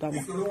buy another one.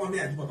 If you don't want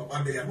me, I do not buy.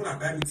 I'm gonna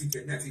buy me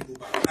ticket. I go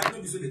buy. I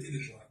know this is the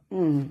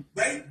thing.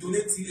 Buy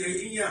donate in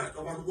here. I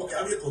want to go to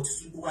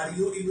Subu.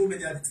 You know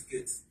many other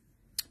tickets.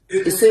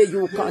 They say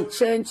you can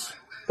change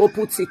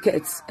open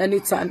tickets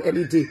anytime,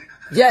 any day.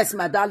 Yes,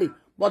 my darling,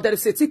 but there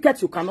is a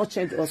ticket you cannot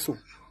change also.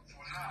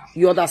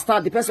 You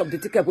understand? Depends on the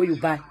ticket where you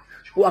buy.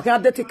 Who I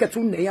can't the ticket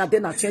to ne and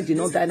then I change. You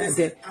know that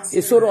there.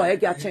 It's so raw. I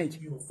get change.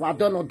 I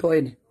don't know do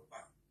any.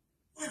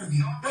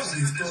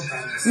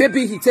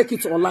 Maybe he take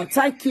it online.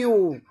 Thank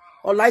you.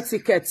 Online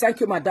ticket. Thank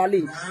you, my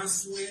darling.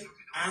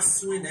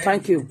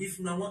 Thank you. If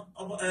you want,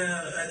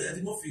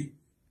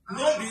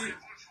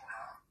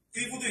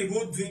 even though you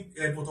go drink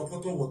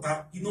poto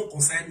water, you don't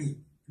concern me.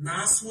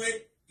 Now swear,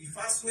 if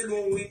I swear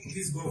no win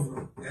this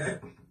governor,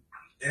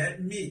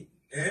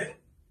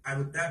 I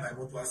will die by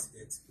motor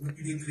accident. Will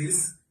you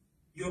decrease?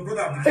 Your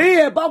brother.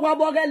 Eh, but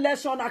what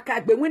election I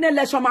can't be win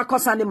election my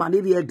cousin the man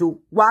if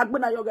do. What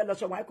when I yoga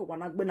election why could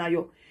one when I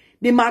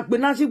the mark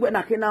benaji when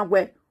I can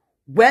where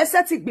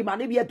set it be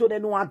man if you do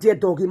no idea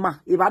doggy ma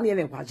if I'm in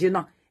a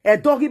a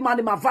doggy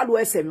man my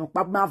value SM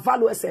but my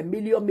value is a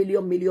million.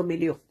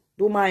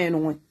 Do my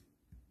own.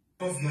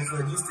 For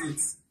those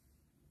states,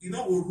 you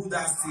know who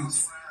that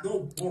states.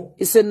 No,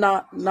 it's a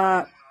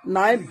na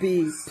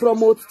be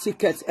promote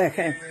tickets.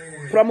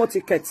 Promote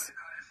tickets.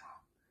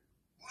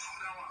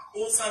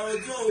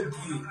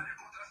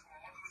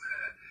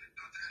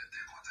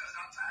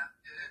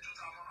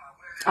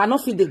 I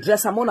don't feel the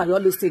dress I'm on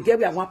your list. Get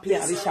where I want play.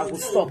 I wish I would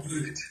stop.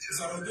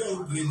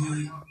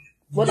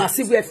 But I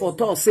see where for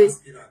talk say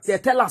they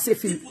tell us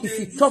if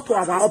he talk to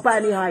our upper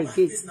anyhow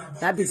again,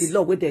 that be the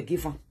law where they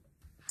give him.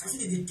 I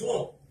see the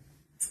door.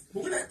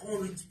 But when I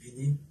come reach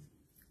Benin,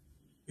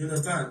 you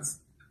understand?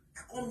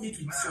 I come meet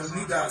with some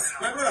leaders.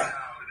 My brother,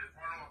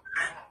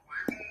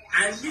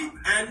 I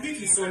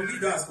meet with some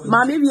leaders.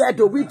 Mommy, we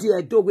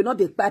not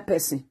the bad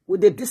person. We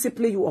the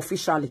discipline you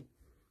officially.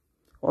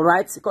 All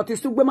right? Because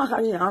it's too much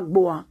hanging out,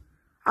 boy.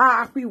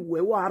 We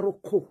were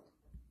roko.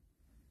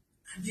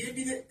 And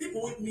the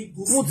people with me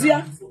go for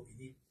Benin.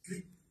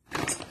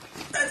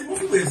 That the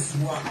movie was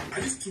are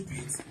you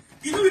stupid?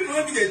 You know people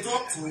want me to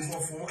talk to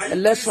for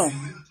election.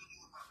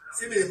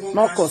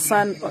 No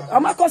concern.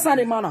 I'm a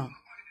concern, man.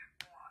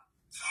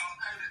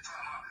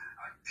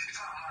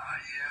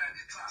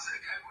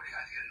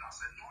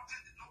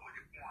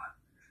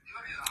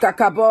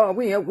 Kakabo,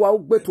 we have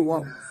walked better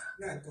one.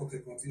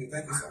 Continue.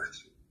 Thank you, sir.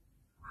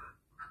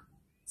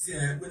 See,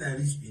 when I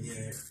reach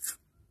Benin,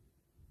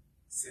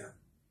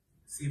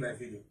 see my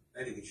video.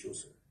 Let it show,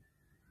 sir.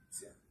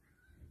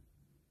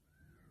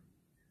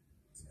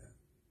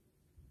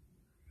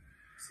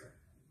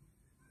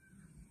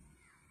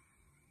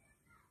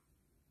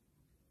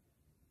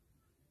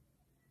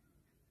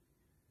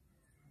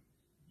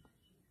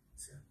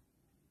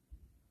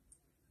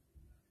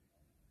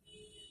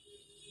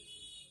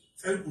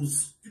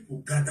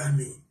 People gather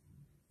me.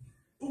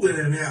 Who were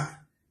they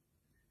there?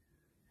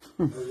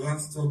 I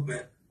want to talk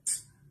back.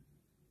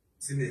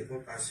 See me,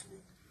 don't pass me.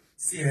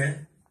 See,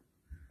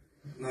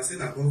 now say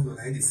that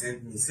government, I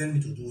send me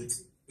to do it.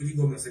 What the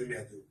government send me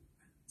to do?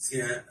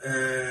 See,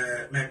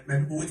 my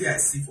people, what I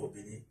see for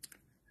Benin,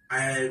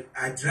 I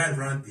drive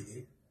around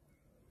Benin.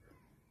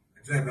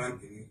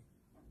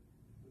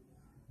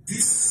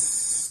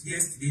 This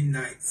yesterday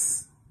night,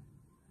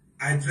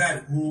 I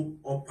drive go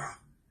upper.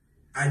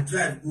 I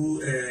drive go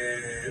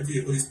to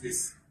this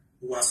place,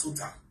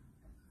 Wasuta.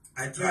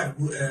 I drive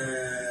go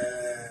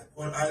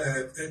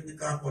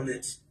technical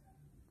college,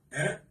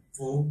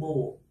 for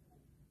Ogbo.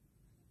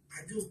 I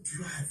just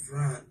drive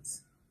around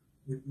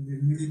with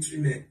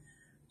military men.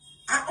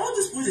 And all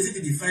these places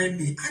they define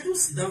me. I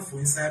just sit down for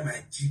inside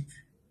my jeep.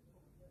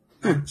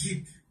 My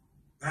jeep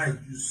that I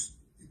use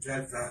to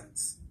drive around.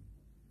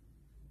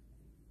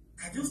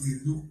 I just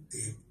look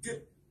there.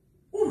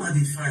 Who am I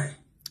define?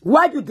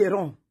 Why do they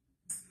wrong?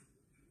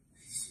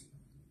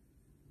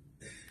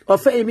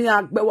 Happy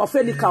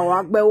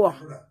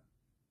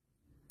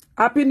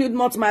New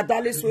Month, my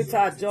darling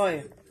sweetheart,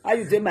 Joy. How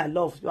you doing, my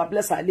love? You are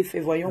blessed, I live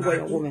favor, young boy,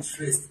 young woman.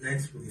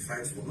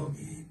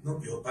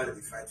 Not be all part of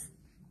the fight for.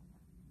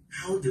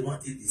 How they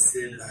wanted to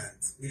sell land,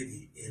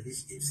 maybe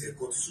enrich themselves.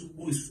 Because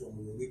Subo is from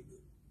Monomiko.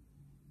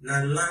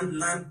 Now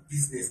land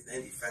business,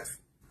 then the fight for.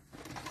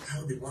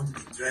 How they wanted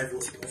to drive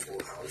us off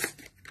our house,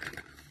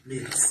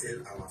 maybe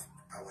sell our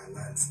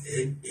lands.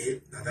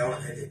 Now that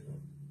one headed.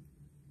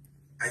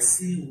 I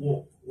see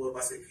walk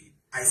over second.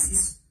 I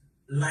see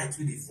light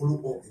with the follow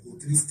up. They go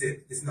 3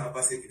 steps. This is not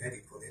second. Then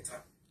they connect.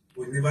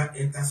 We never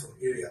enter some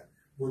area,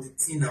 but the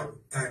thing now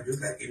time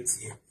just like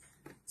MTN.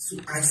 So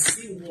I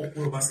see what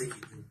Obaseki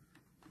do.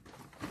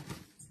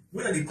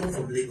 When they come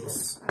from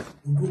Lagos,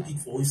 we go eat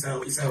for inside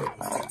of the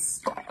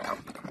states.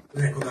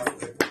 When I come back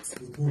from airport,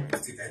 we go to the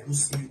state. I go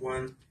see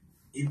one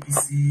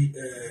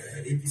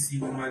APC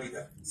woman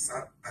leader.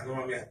 I know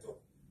what I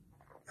talk.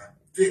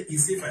 He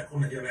say if I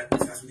come Nigeria, I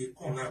so they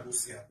come now go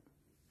see her.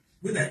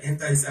 When I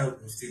enter inside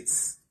of the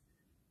states,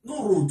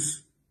 no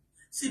roads.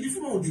 See,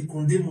 before they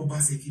condemn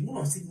Obaseki, no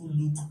one still go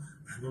look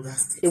another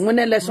state. And when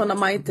election na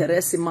my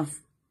interest, ma,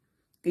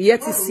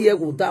 yet is here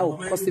without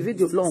because the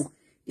video long.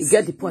 You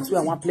get the point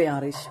where I want to play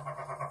and reach.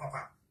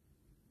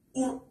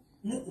 Oh,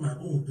 no, when I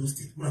go on those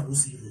states, when I go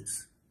see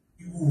roads,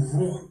 you will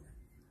run.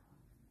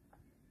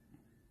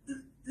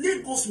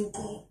 Lagos will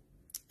call.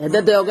 And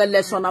then the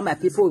election na my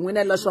people when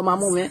election ma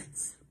moment,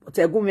 but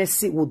I go me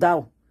see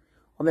without.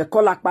 Or me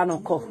call like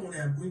pan call. When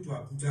I am going to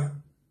Abuja,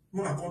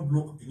 when I come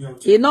block the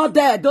He not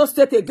there. Those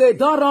state again.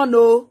 Don't run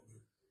no.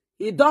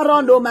 He don't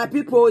run no, my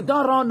people. He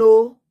don't run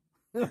no.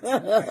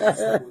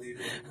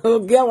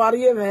 Okay, what are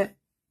you, man?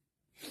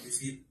 You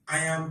see,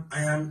 I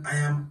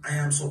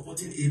am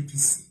supporting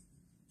APC.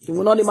 You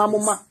will not the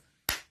mama.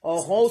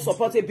 Or who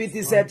support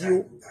APTZ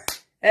you?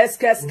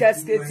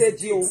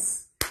 SKSKSKTGO.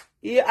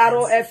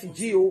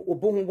 EROFGO.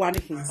 Obu wani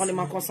hin. Only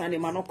man concern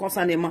him. No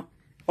concern him.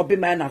 Obi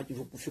man na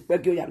you.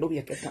 If you ya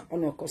lobby keta.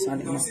 Only concern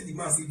him. You see the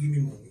man say give me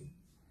money.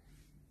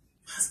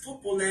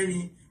 Stop online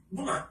me.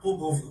 No na call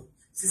governor.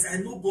 Since I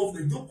know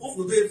governor, don't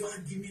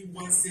ever give me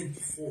 1 cent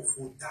before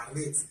for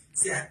direct.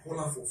 Say I call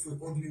her for free.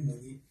 Don't give me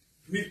money.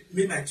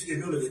 Me my children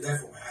know that they die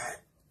for my eye.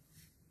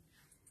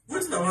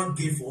 What do I want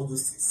to gain for all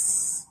those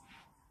things?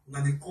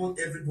 Now they call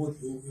everybody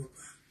over.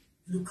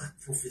 Look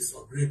at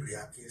Professor Gregory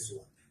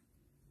Akinzo,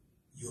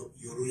 your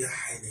Royal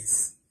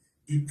Highness,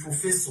 a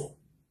professor,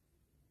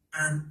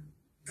 and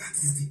that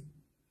is the.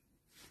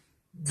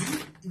 Do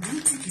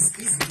you think it's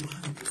easy to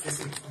have a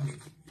professor in family?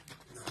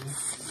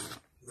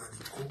 Now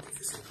they call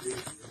Professor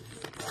Gregory.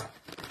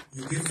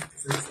 You get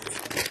professor from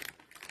your family.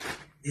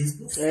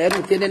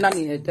 Everything na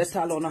ni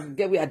detalo na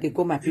get where they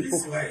go my people.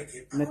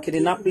 Me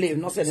kiri na play,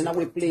 no say na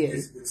we play.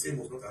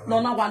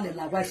 No na one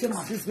la why say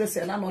my business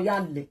na no ya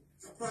le.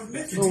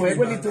 So we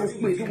go need to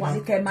play to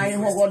one ke my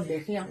ho go le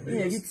here.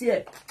 You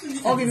tie.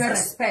 All give me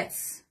respect.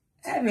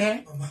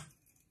 Man.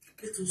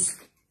 Let us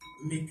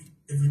make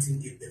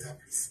everything a better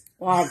place.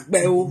 Wa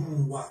gbe o.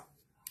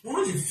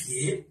 No dey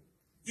fear.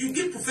 You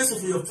get professor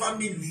for your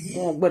family.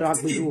 Oh, but I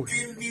do.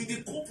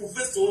 The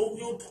co-professor,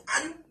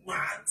 are you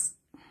mad?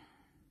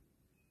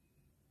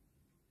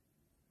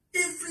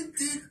 Every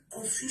day,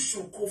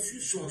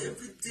 confusion,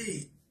 every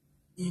day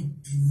in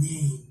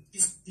Benin.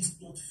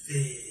 It's not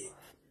fair.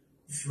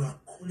 If you are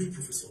calling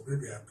Professor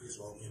Gregory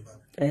Akinzo or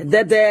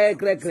whoever,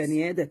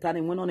 Gregory, the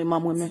time when on the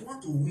mama. If you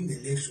want to win the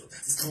election,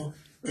 that is not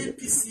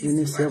APC.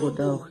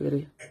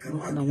 I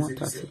cannot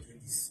accuse them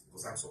doing this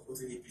because I'm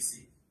supporting APC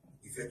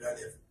the federal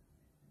level.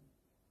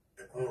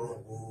 I can't run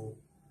go.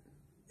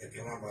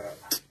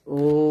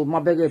 Oh, my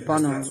beg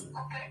partner.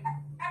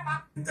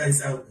 Enter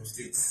inside Ogun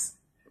States.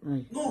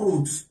 No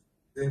roads.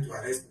 Then to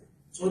arrest me.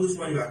 So that's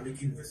why you are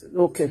making noise.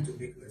 Okay. To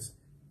make noise.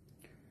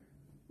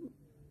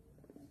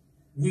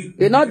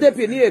 You're not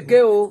definitely a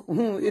girl.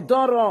 You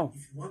don't wrong.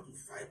 If you want to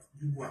fight,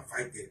 you go and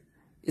fight them.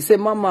 He said,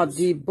 Mama,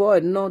 the boy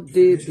not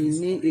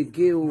definitely a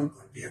girl.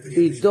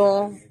 He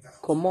don't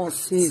come on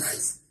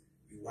since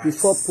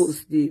before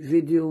post the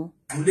video.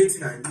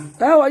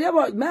 Oh, yeah,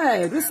 but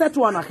man, reset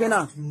one, I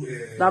can't.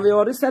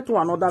 Davio, reset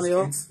one, or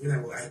Davio.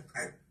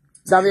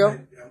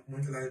 Davio.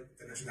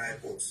 International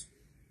Airport.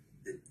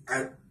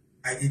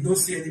 I did not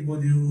see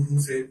anybody who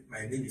said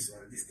my name is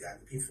on this. They are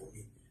looking for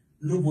me.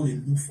 Nobody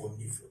looked for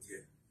me from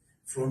there.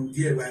 From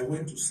there, I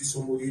went to see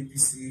somebody,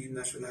 APC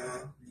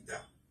national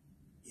leader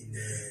in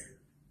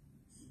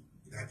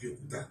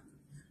Abeokuta.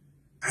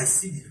 I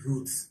see the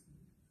roads.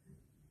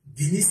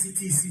 Benin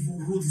City is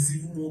even road is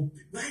even more.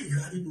 Why you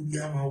having to be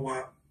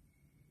our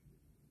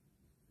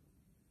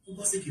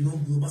Obaseki no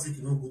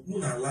go. No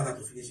na allow that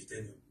to finish it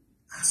anymore.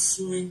 I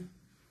swear.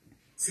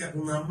 See,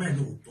 una mind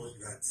no touch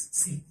that.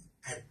 See,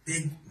 I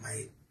beg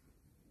my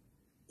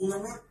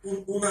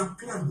una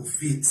plan go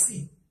fail.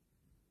 See,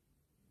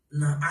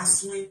 na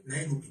aswe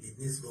na go be the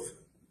next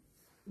governor.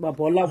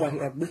 Babola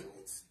wa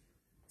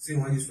say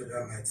one is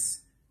federal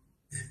nights.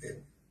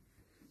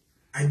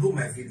 I go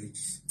my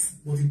village,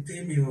 but you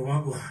tell me when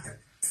I go hard.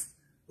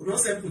 But don't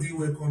say people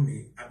welcome me.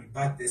 I be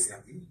bad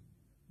person.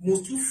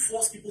 Must you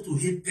force people to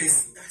hate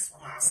person? That's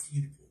what I'm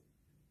asking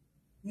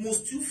you.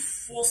 Must you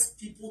force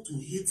people to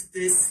hate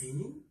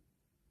person?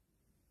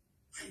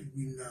 I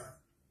will not.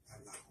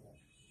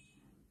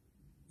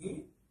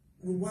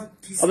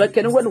 Avec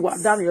nous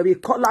nous dame yo be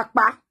call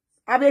pa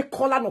avec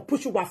call no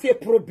push wa fe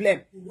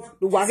problem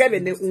no wa have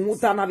ne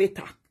umuta na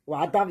beta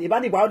wa dame ba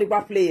ni ba o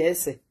ba play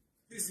ese.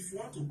 Please, if you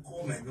want to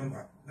call my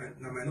number,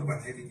 my number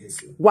heading is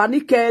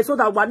Wanike so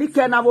that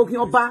Wanike na wo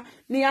oba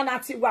ni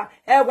anati wa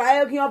e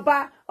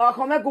oba o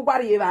kan me gugba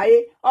re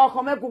bae o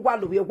kan me gugba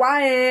lo we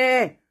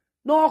wa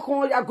no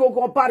kan ya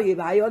gogo pare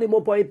bae o ni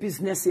mo boy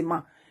business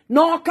ma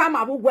no come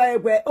abugwa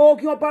egwe o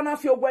ki oba na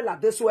fi ogwe la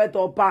deso e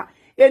do ba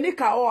Any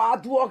ka o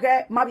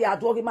aduoge, maybe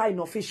aduoge ma in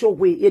official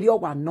way. Erio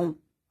one no.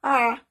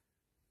 Ah,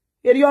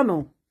 erio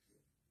no.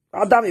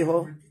 Adam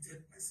ho.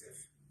 Repeated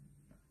myself.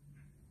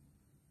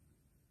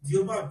 The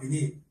Oba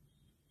Benin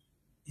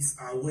is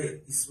aware,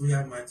 His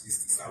Royal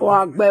Majesty is O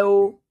aware. agbe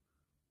o.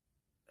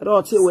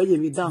 Roti we ye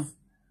mi down.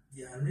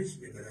 The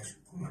arrangement that I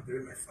should come and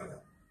bury my father.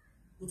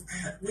 But I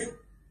had when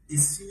a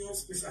senior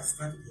special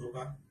assistant to the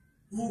Oba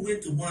who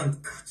went to go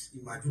and catch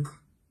Imaduka,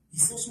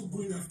 he's also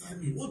going after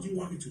me. What do you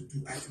want me to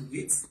do? I should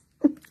wait.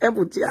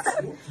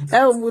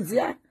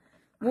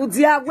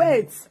 Mudia,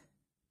 wait.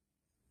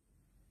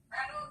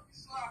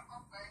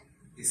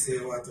 He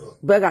said, what?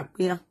 Bega,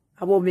 yeah.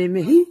 Abo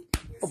me he.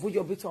 Obu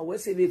your bit on we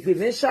say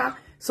me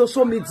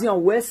social media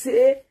on we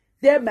say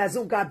there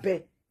mazuga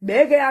be.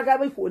 Mege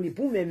agabe for ni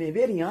bu me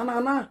very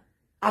na.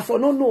 Afo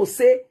no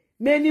say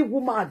many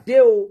woman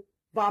deo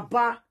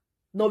baba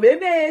no me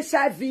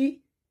HIV.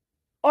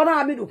 Ona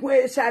ami du ku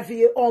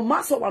HIV o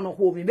maso wa no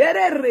ho mi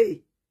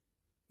berere.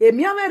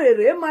 Emi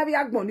amerere ma bi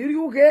agbon ni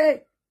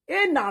riuge.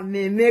 E na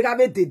me mega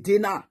be dede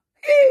na.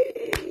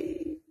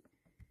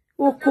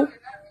 Oko.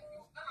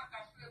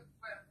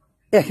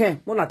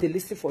 Mona te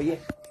listen for you.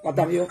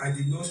 Madam, I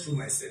did not show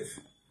myself.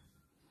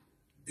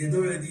 They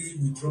don't already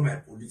withdraw my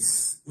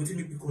police. What do you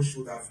make me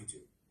show that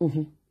video?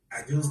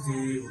 I just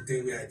did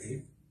hotel where I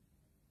did.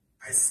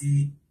 I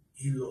see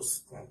he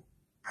lost come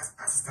as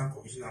assistant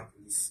commissioner of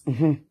police.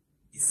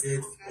 He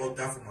said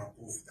order from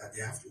above that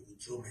they have to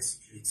withdraw my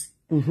security.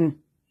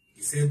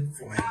 He said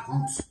for my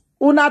goods.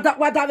 Una that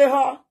what have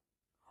her?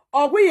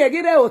 Or we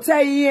get a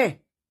hotel here.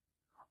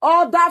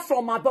 Order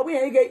from above.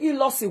 We get he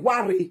lost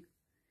worry.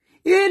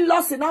 He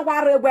lost in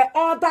our where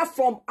order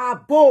from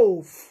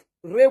above.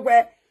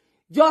 Where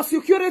your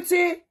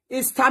security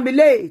is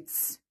terminated.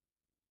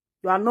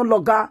 You are no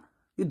longer,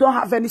 you don't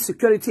have any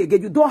security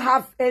again. You don't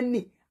have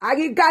any.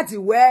 I got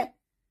you where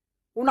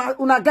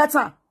una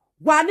geta.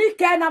 Wani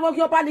ke na mo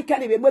yoba ni ke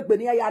ni be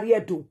ni yari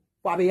edu.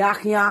 Wa be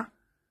akia.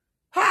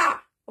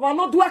 Ha! Wa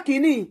no do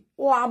akini.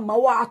 O ama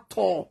wa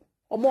ato.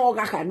 Omo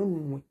ga ka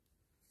nu.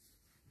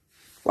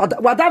 Wa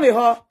da me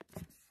ho.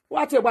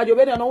 Wa te gba jo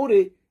be na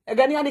ure.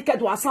 Egani ani ke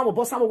do asamo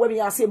bo samo we mi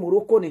ase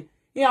Morocco ni.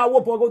 Ya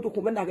wo bo go do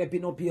ku be na ge bi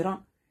no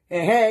biran.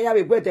 Ya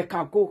be gbe de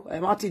kanko. E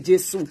ma ti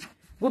Jesu.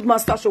 Good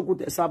master show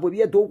good sabo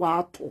bi e do wa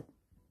ato.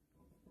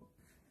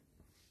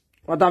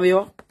 Wa da me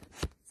ho.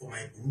 For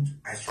my good,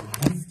 I should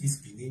leave this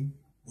Benin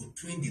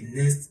between the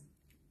next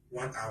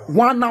 1 hour.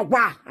 1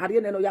 hour.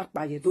 Ariene no yak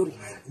pa ye For tori.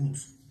 my good.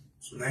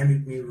 So now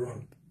make me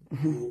run.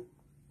 So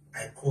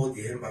I called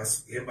the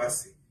embassy. The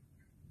embassy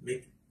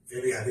make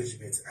very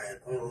arrangements. I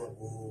can't run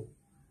go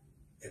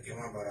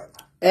Ekema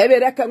Baraka. Ebe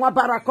reke nwa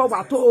baraka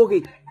wa to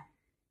oge.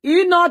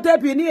 Ino de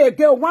bini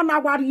ege 1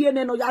 hour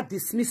yene no ya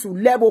dismiss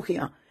level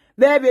here.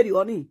 Bebe ri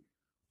oni.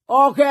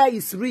 Okay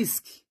is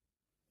risk.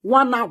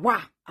 1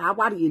 hour.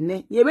 Awari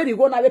ne ye be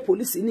go na be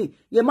police ni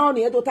ye ma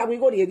oni edo ta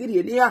go ye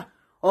giri ni ya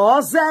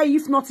oze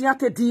if not ya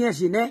te din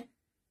je ne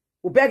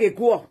o bege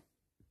go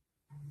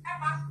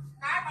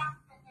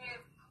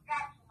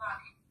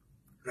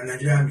Na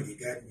Nigeria me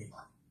guide me.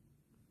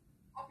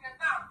 Okay,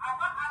 now I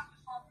want to ask you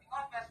something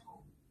on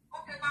vessel.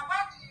 Okay, now why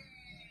the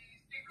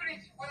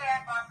security why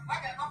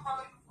they not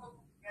follow you go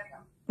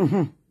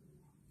together?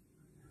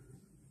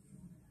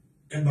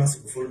 Embassy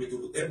will follow me to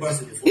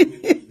embassy will follow me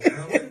to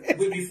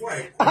wait before I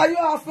are you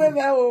afraid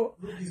o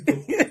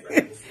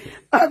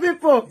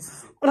people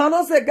una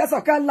no say guess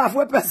I can laugh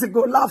when person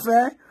go laugh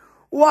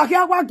wa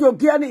kia kwa go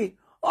giani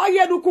o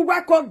ye du ku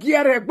kwa ko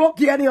giere gbo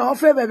giani o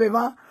fe bebe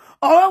ma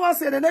o wa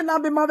se ne na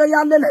be ma be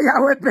ya lele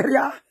ya we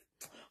peria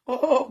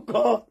oh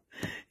god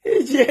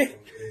ije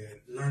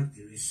land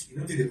rich. You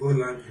know what they call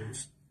land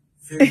rich?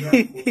 Federal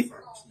court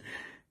factory.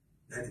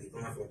 That they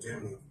come out for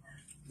Germany.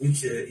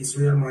 Which His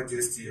Royal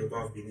Majesty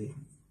above Benin.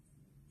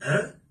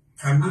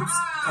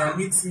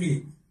 Permit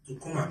me to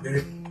come and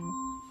bury.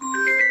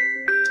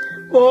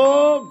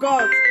 oh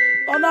god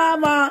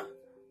onama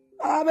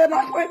abe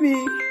na kwe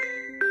mi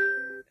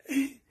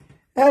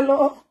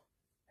hello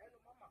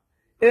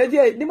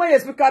eje ni mo ye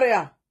speaker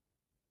ya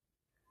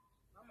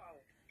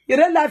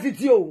ire live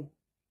video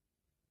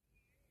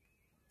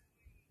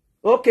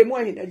okay mo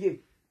hin eje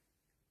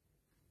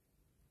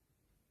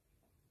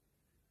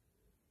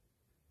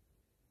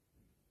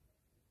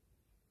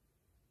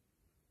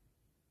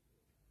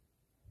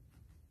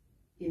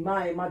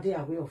Ima dey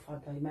away of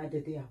father, ima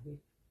dey away.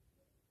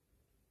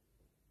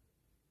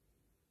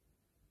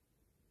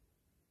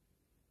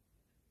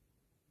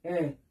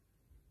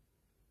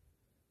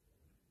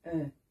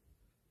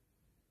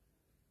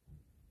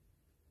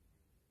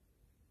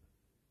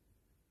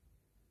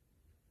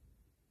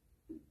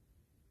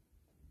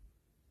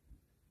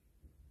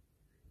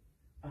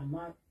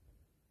 Ama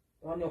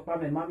on your pa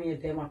me mami e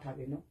dey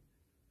matabe no.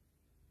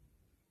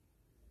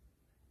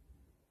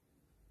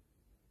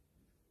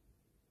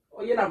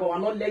 Oye na go wa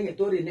no lenye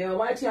tori ne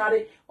wa ti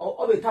are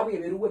o be tabu ye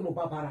ruwe mo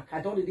babara.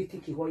 I don't really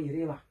think he go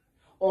yireva.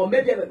 Or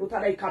maybe we put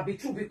it can be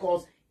true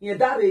because ye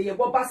dare ye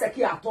go ba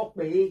seki atok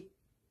pe.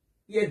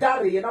 Ye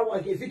dare ye na wa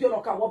video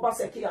no ka wo ba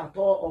seki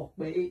atok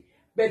pe.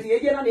 but the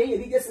area na the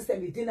legal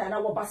system is dinner na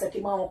wo ba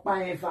seki ma on pa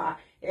eva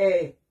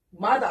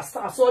mother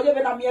star so you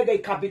be na me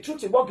it can be true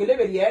to work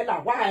level here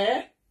na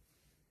why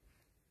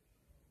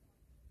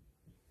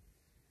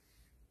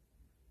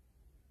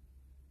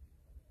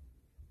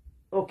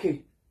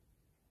okay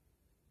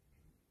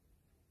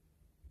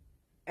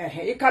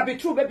it can be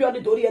true baby on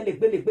the dori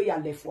legbe ya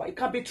lefo it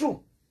can be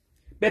true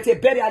but e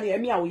bury ani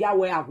emi awo ya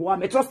we agwa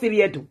me trust be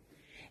edu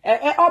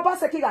oba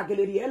seki ga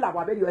geleri e la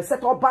wa be you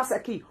set oba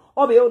seki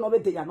obe o no be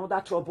dey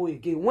another trouble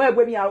again when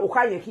egbe mi o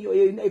ka yen ki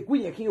egu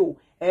yen ki o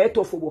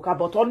to fo boka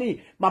but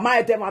oni mama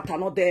e dem ata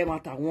no dem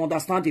ata we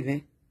understand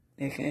even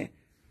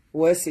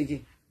we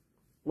say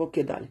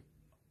okay darling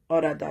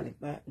all right darling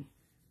bye.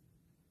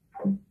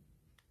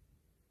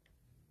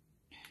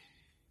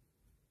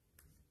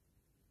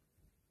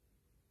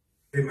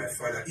 My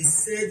father, he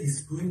said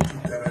he's going to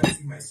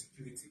guarantee my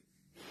security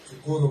to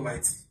God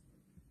Almighty.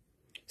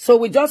 So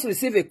we just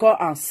received a call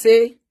and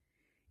say,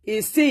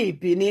 it's still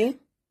Benin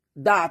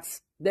that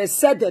they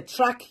said the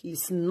track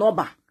is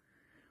number.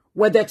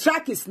 When the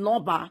track is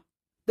number,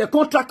 the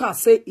contractor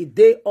say it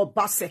dey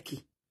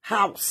Obaseki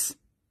house.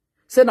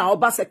 Say now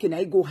Obaseki na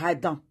he go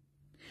hide down.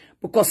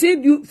 Because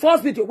if you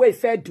first video way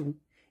fair do,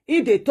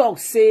 if they talk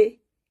say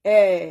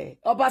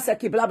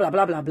Obaseki blah blah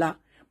blah blah blah.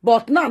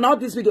 But now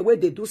this video where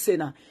they do say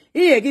now,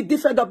 he get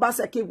different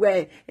Obaseki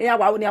where ni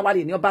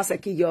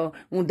Obaseki yo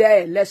unde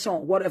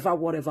election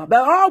whatever. But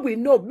all we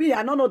know, me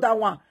I don't know that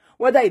one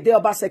whether it dey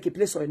Obaseki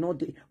place or not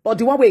dey. But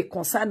the one where it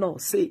concern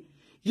us say,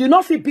 you know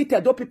if beat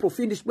those people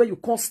finish where you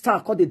can't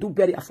start because they do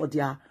burial for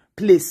their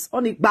place.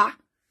 Only ba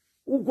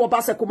who go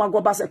Obaseki ma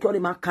go Obaseki only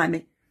man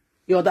kame.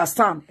 You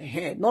understand?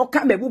 No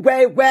kame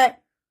where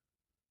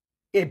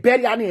a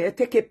burial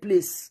take a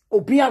place.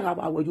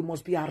 Obianga where you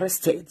must be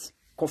arrested.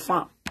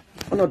 Confirm.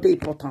 No, they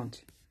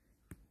important.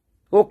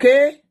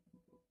 Okay?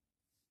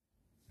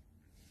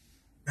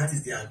 That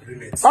is the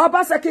agreement.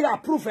 Obaseki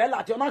approve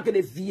that you're not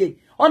going to VA.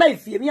 On a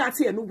VA, me I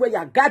say no way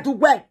ya gadu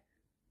way.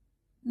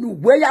 No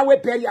way ya we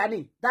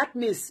periani. That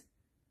means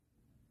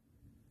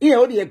he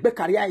only egbe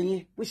career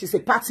in which is a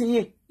party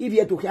in if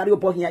you to carry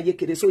up here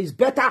yekede. So it's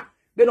better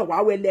we no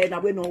wa we lay na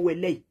we no we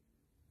lay.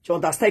 You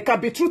understand? It can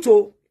be truth,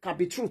 oh, it can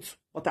be truth,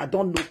 but I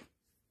don't know.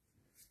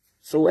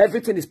 So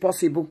everything is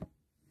possible.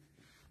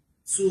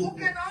 So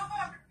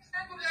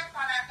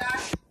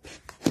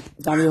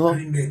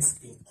agreement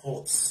in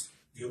courts,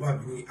 the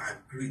Obabini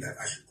agreed that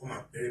I should come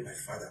and bury my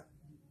father.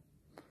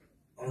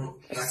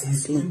 That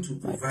he's going to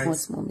provide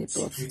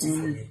security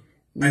for me.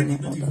 I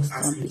did not even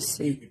ask him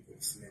to give me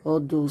police name. All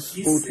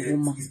those old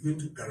women he's going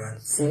to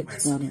guarantee my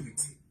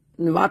security.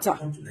 No matter.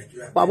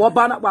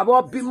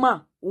 Baba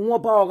bima unwo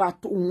ba oga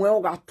to unwe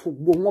oga to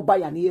gbo unwo ba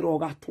ya ni ere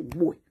oga to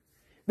gbo.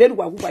 Benu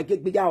wa gba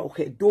gegbe ya o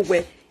do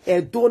we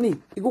e do ni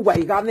igugwa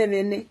iga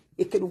nene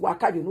ekelu wa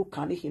ka you no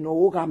kan he no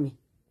oga mi.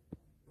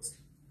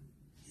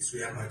 His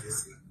Royal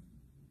Majesty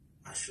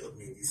assured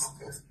me this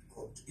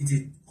court. It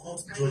is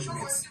court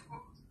judgment.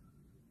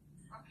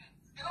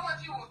 You know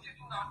what you will do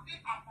now?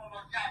 Please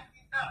apologize.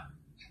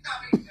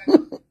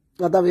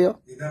 Davio.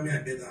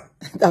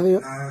 Davio.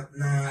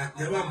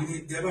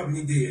 Never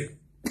been there.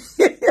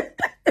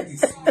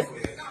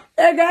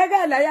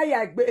 Ega na ya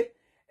yagbe.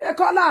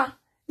 Ekola,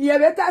 you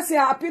better say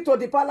happy to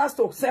the palace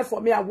to send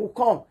for me. I will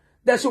come.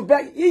 There should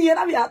beg. You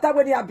na be ata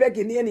when you beg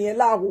in any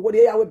la wo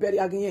dey ya we bury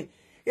again.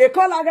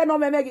 Ekola get no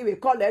me make we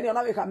call any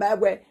na we come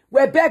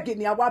we beg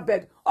in ya wa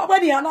beg.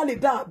 When you not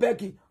down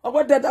begging.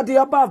 When that the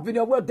above been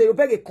your they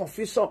beg a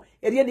confusion.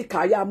 E dey ni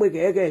kaya mo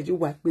ege you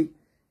wa pe.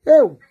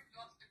 Oh.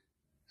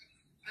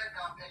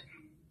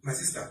 My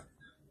sister,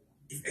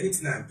 if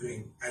anything I'm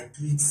doing, I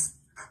do it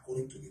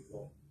according to the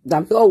law.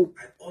 Damn oh.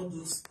 And all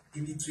those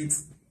illiterate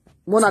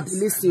Mona be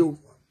listen.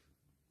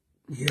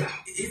 Yeah,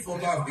 if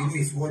Oba Benin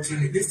is watching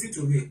me, listen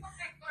to me.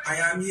 I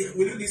am here.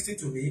 Will you listen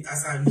to me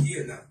as I'm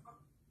here now?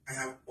 I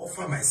have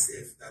offered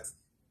myself that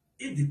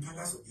if the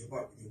palace of the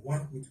Oba Benin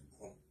want me to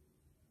come,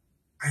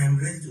 I am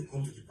ready to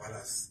come to the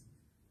palace.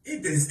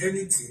 If there is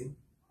anything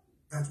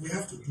that we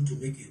have to do to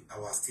make it,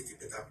 our state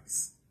a better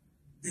place,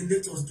 then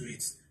let us do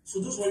it. So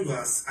those one you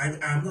ask, I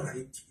am not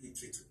an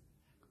illiterate.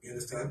 You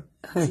understand?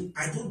 So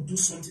I don't do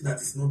something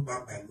that is not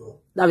backed by law.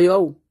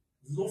 Davio.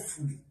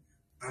 Lawfully,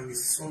 I'm a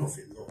son of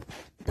a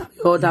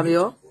law.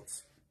 Davio.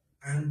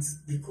 And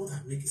the court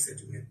have made a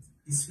settlement.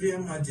 His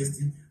Royal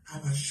Majesty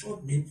have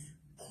assured me,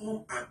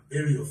 come and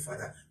bury your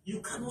father. You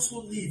can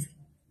also leave.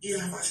 He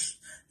have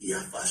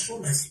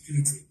assured my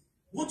security.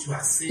 What you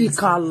are saying he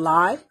can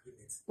lie.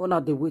 What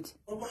are they with?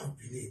 Oba of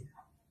Benin,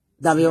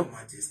 Davio.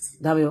 Majesty,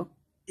 Davio.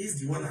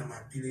 is the one I'm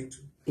appealing to.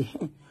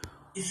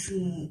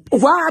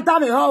 Why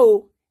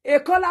Davio?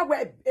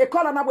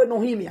 Ekola na we no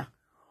himia.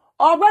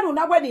 Ogwenu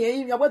na we ni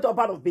himia we do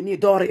Oba of Benin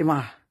dore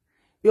ma.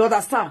 You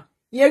understand?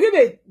 You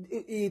give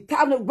a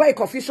time by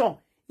confusion.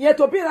 You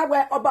to be that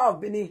way Oba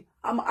of Benin.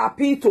 I'm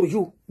appeal to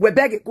you. We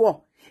beg it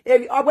go.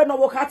 If Ogwenu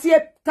wokatie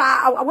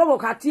ta awe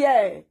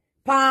wokatie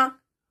pa.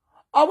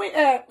 Owi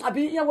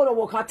abi yen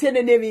wo wokatie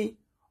ne nemi.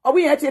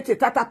 Owi yen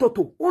tata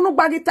toto. Unu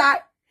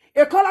gbagita.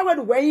 Ekola we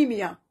do we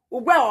himia.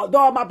 Ugwe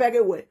odo ma beg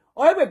we.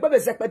 or we gbebe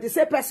zekpe the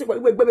same person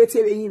we gbebe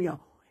tie yin yan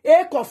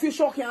e coffee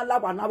shop yan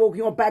lawa na wo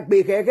yan back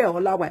gbe gege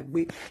on lawa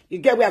gbe you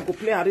get where I go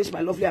play and reach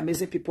my lovely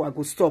amazing people I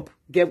go stop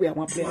get where I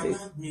want play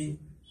me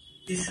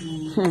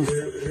issue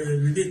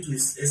relate to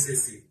his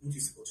SSA which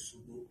is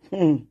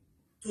Kotisogbo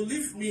to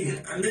leave me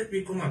and let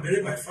me come and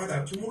bury my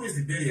father. Tomorrow is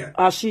the burial.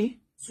 Ashi.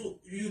 So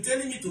you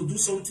telling me to do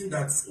something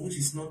which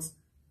is not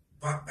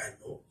backed by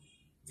law?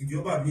 Did the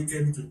Oba Abini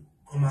tell me to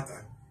come out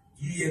and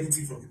do you hear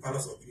anything from the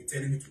palace of Benin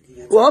telling me to do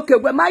what? Well, okay,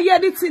 when my hear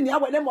anything here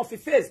when them of the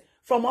face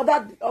from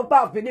other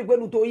Oba Benin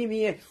when to him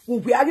here, we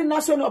be having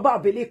national Oba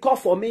Benin call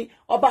for me.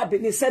 Oba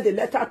Benin send a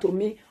letter to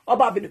me.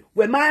 Oba Benin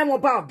when my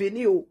Oba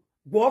Benin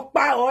walk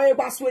by or a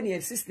bus when he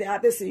insists they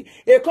had to see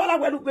a color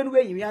when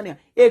we in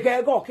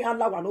a go can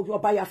allow one of your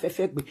buyer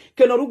fefek.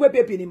 Can a rube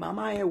baby in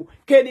mamma,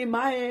 can in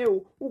my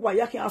why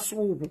I can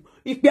swoop.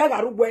 If you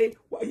are away,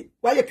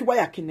 why you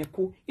can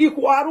equal,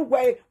 equal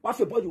away, what's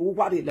your body who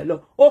worry the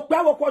law, or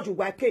power what you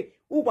work,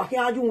 who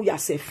can you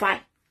yourself fine.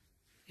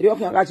 You don't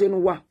know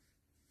what.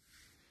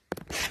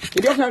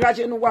 You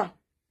don't know what.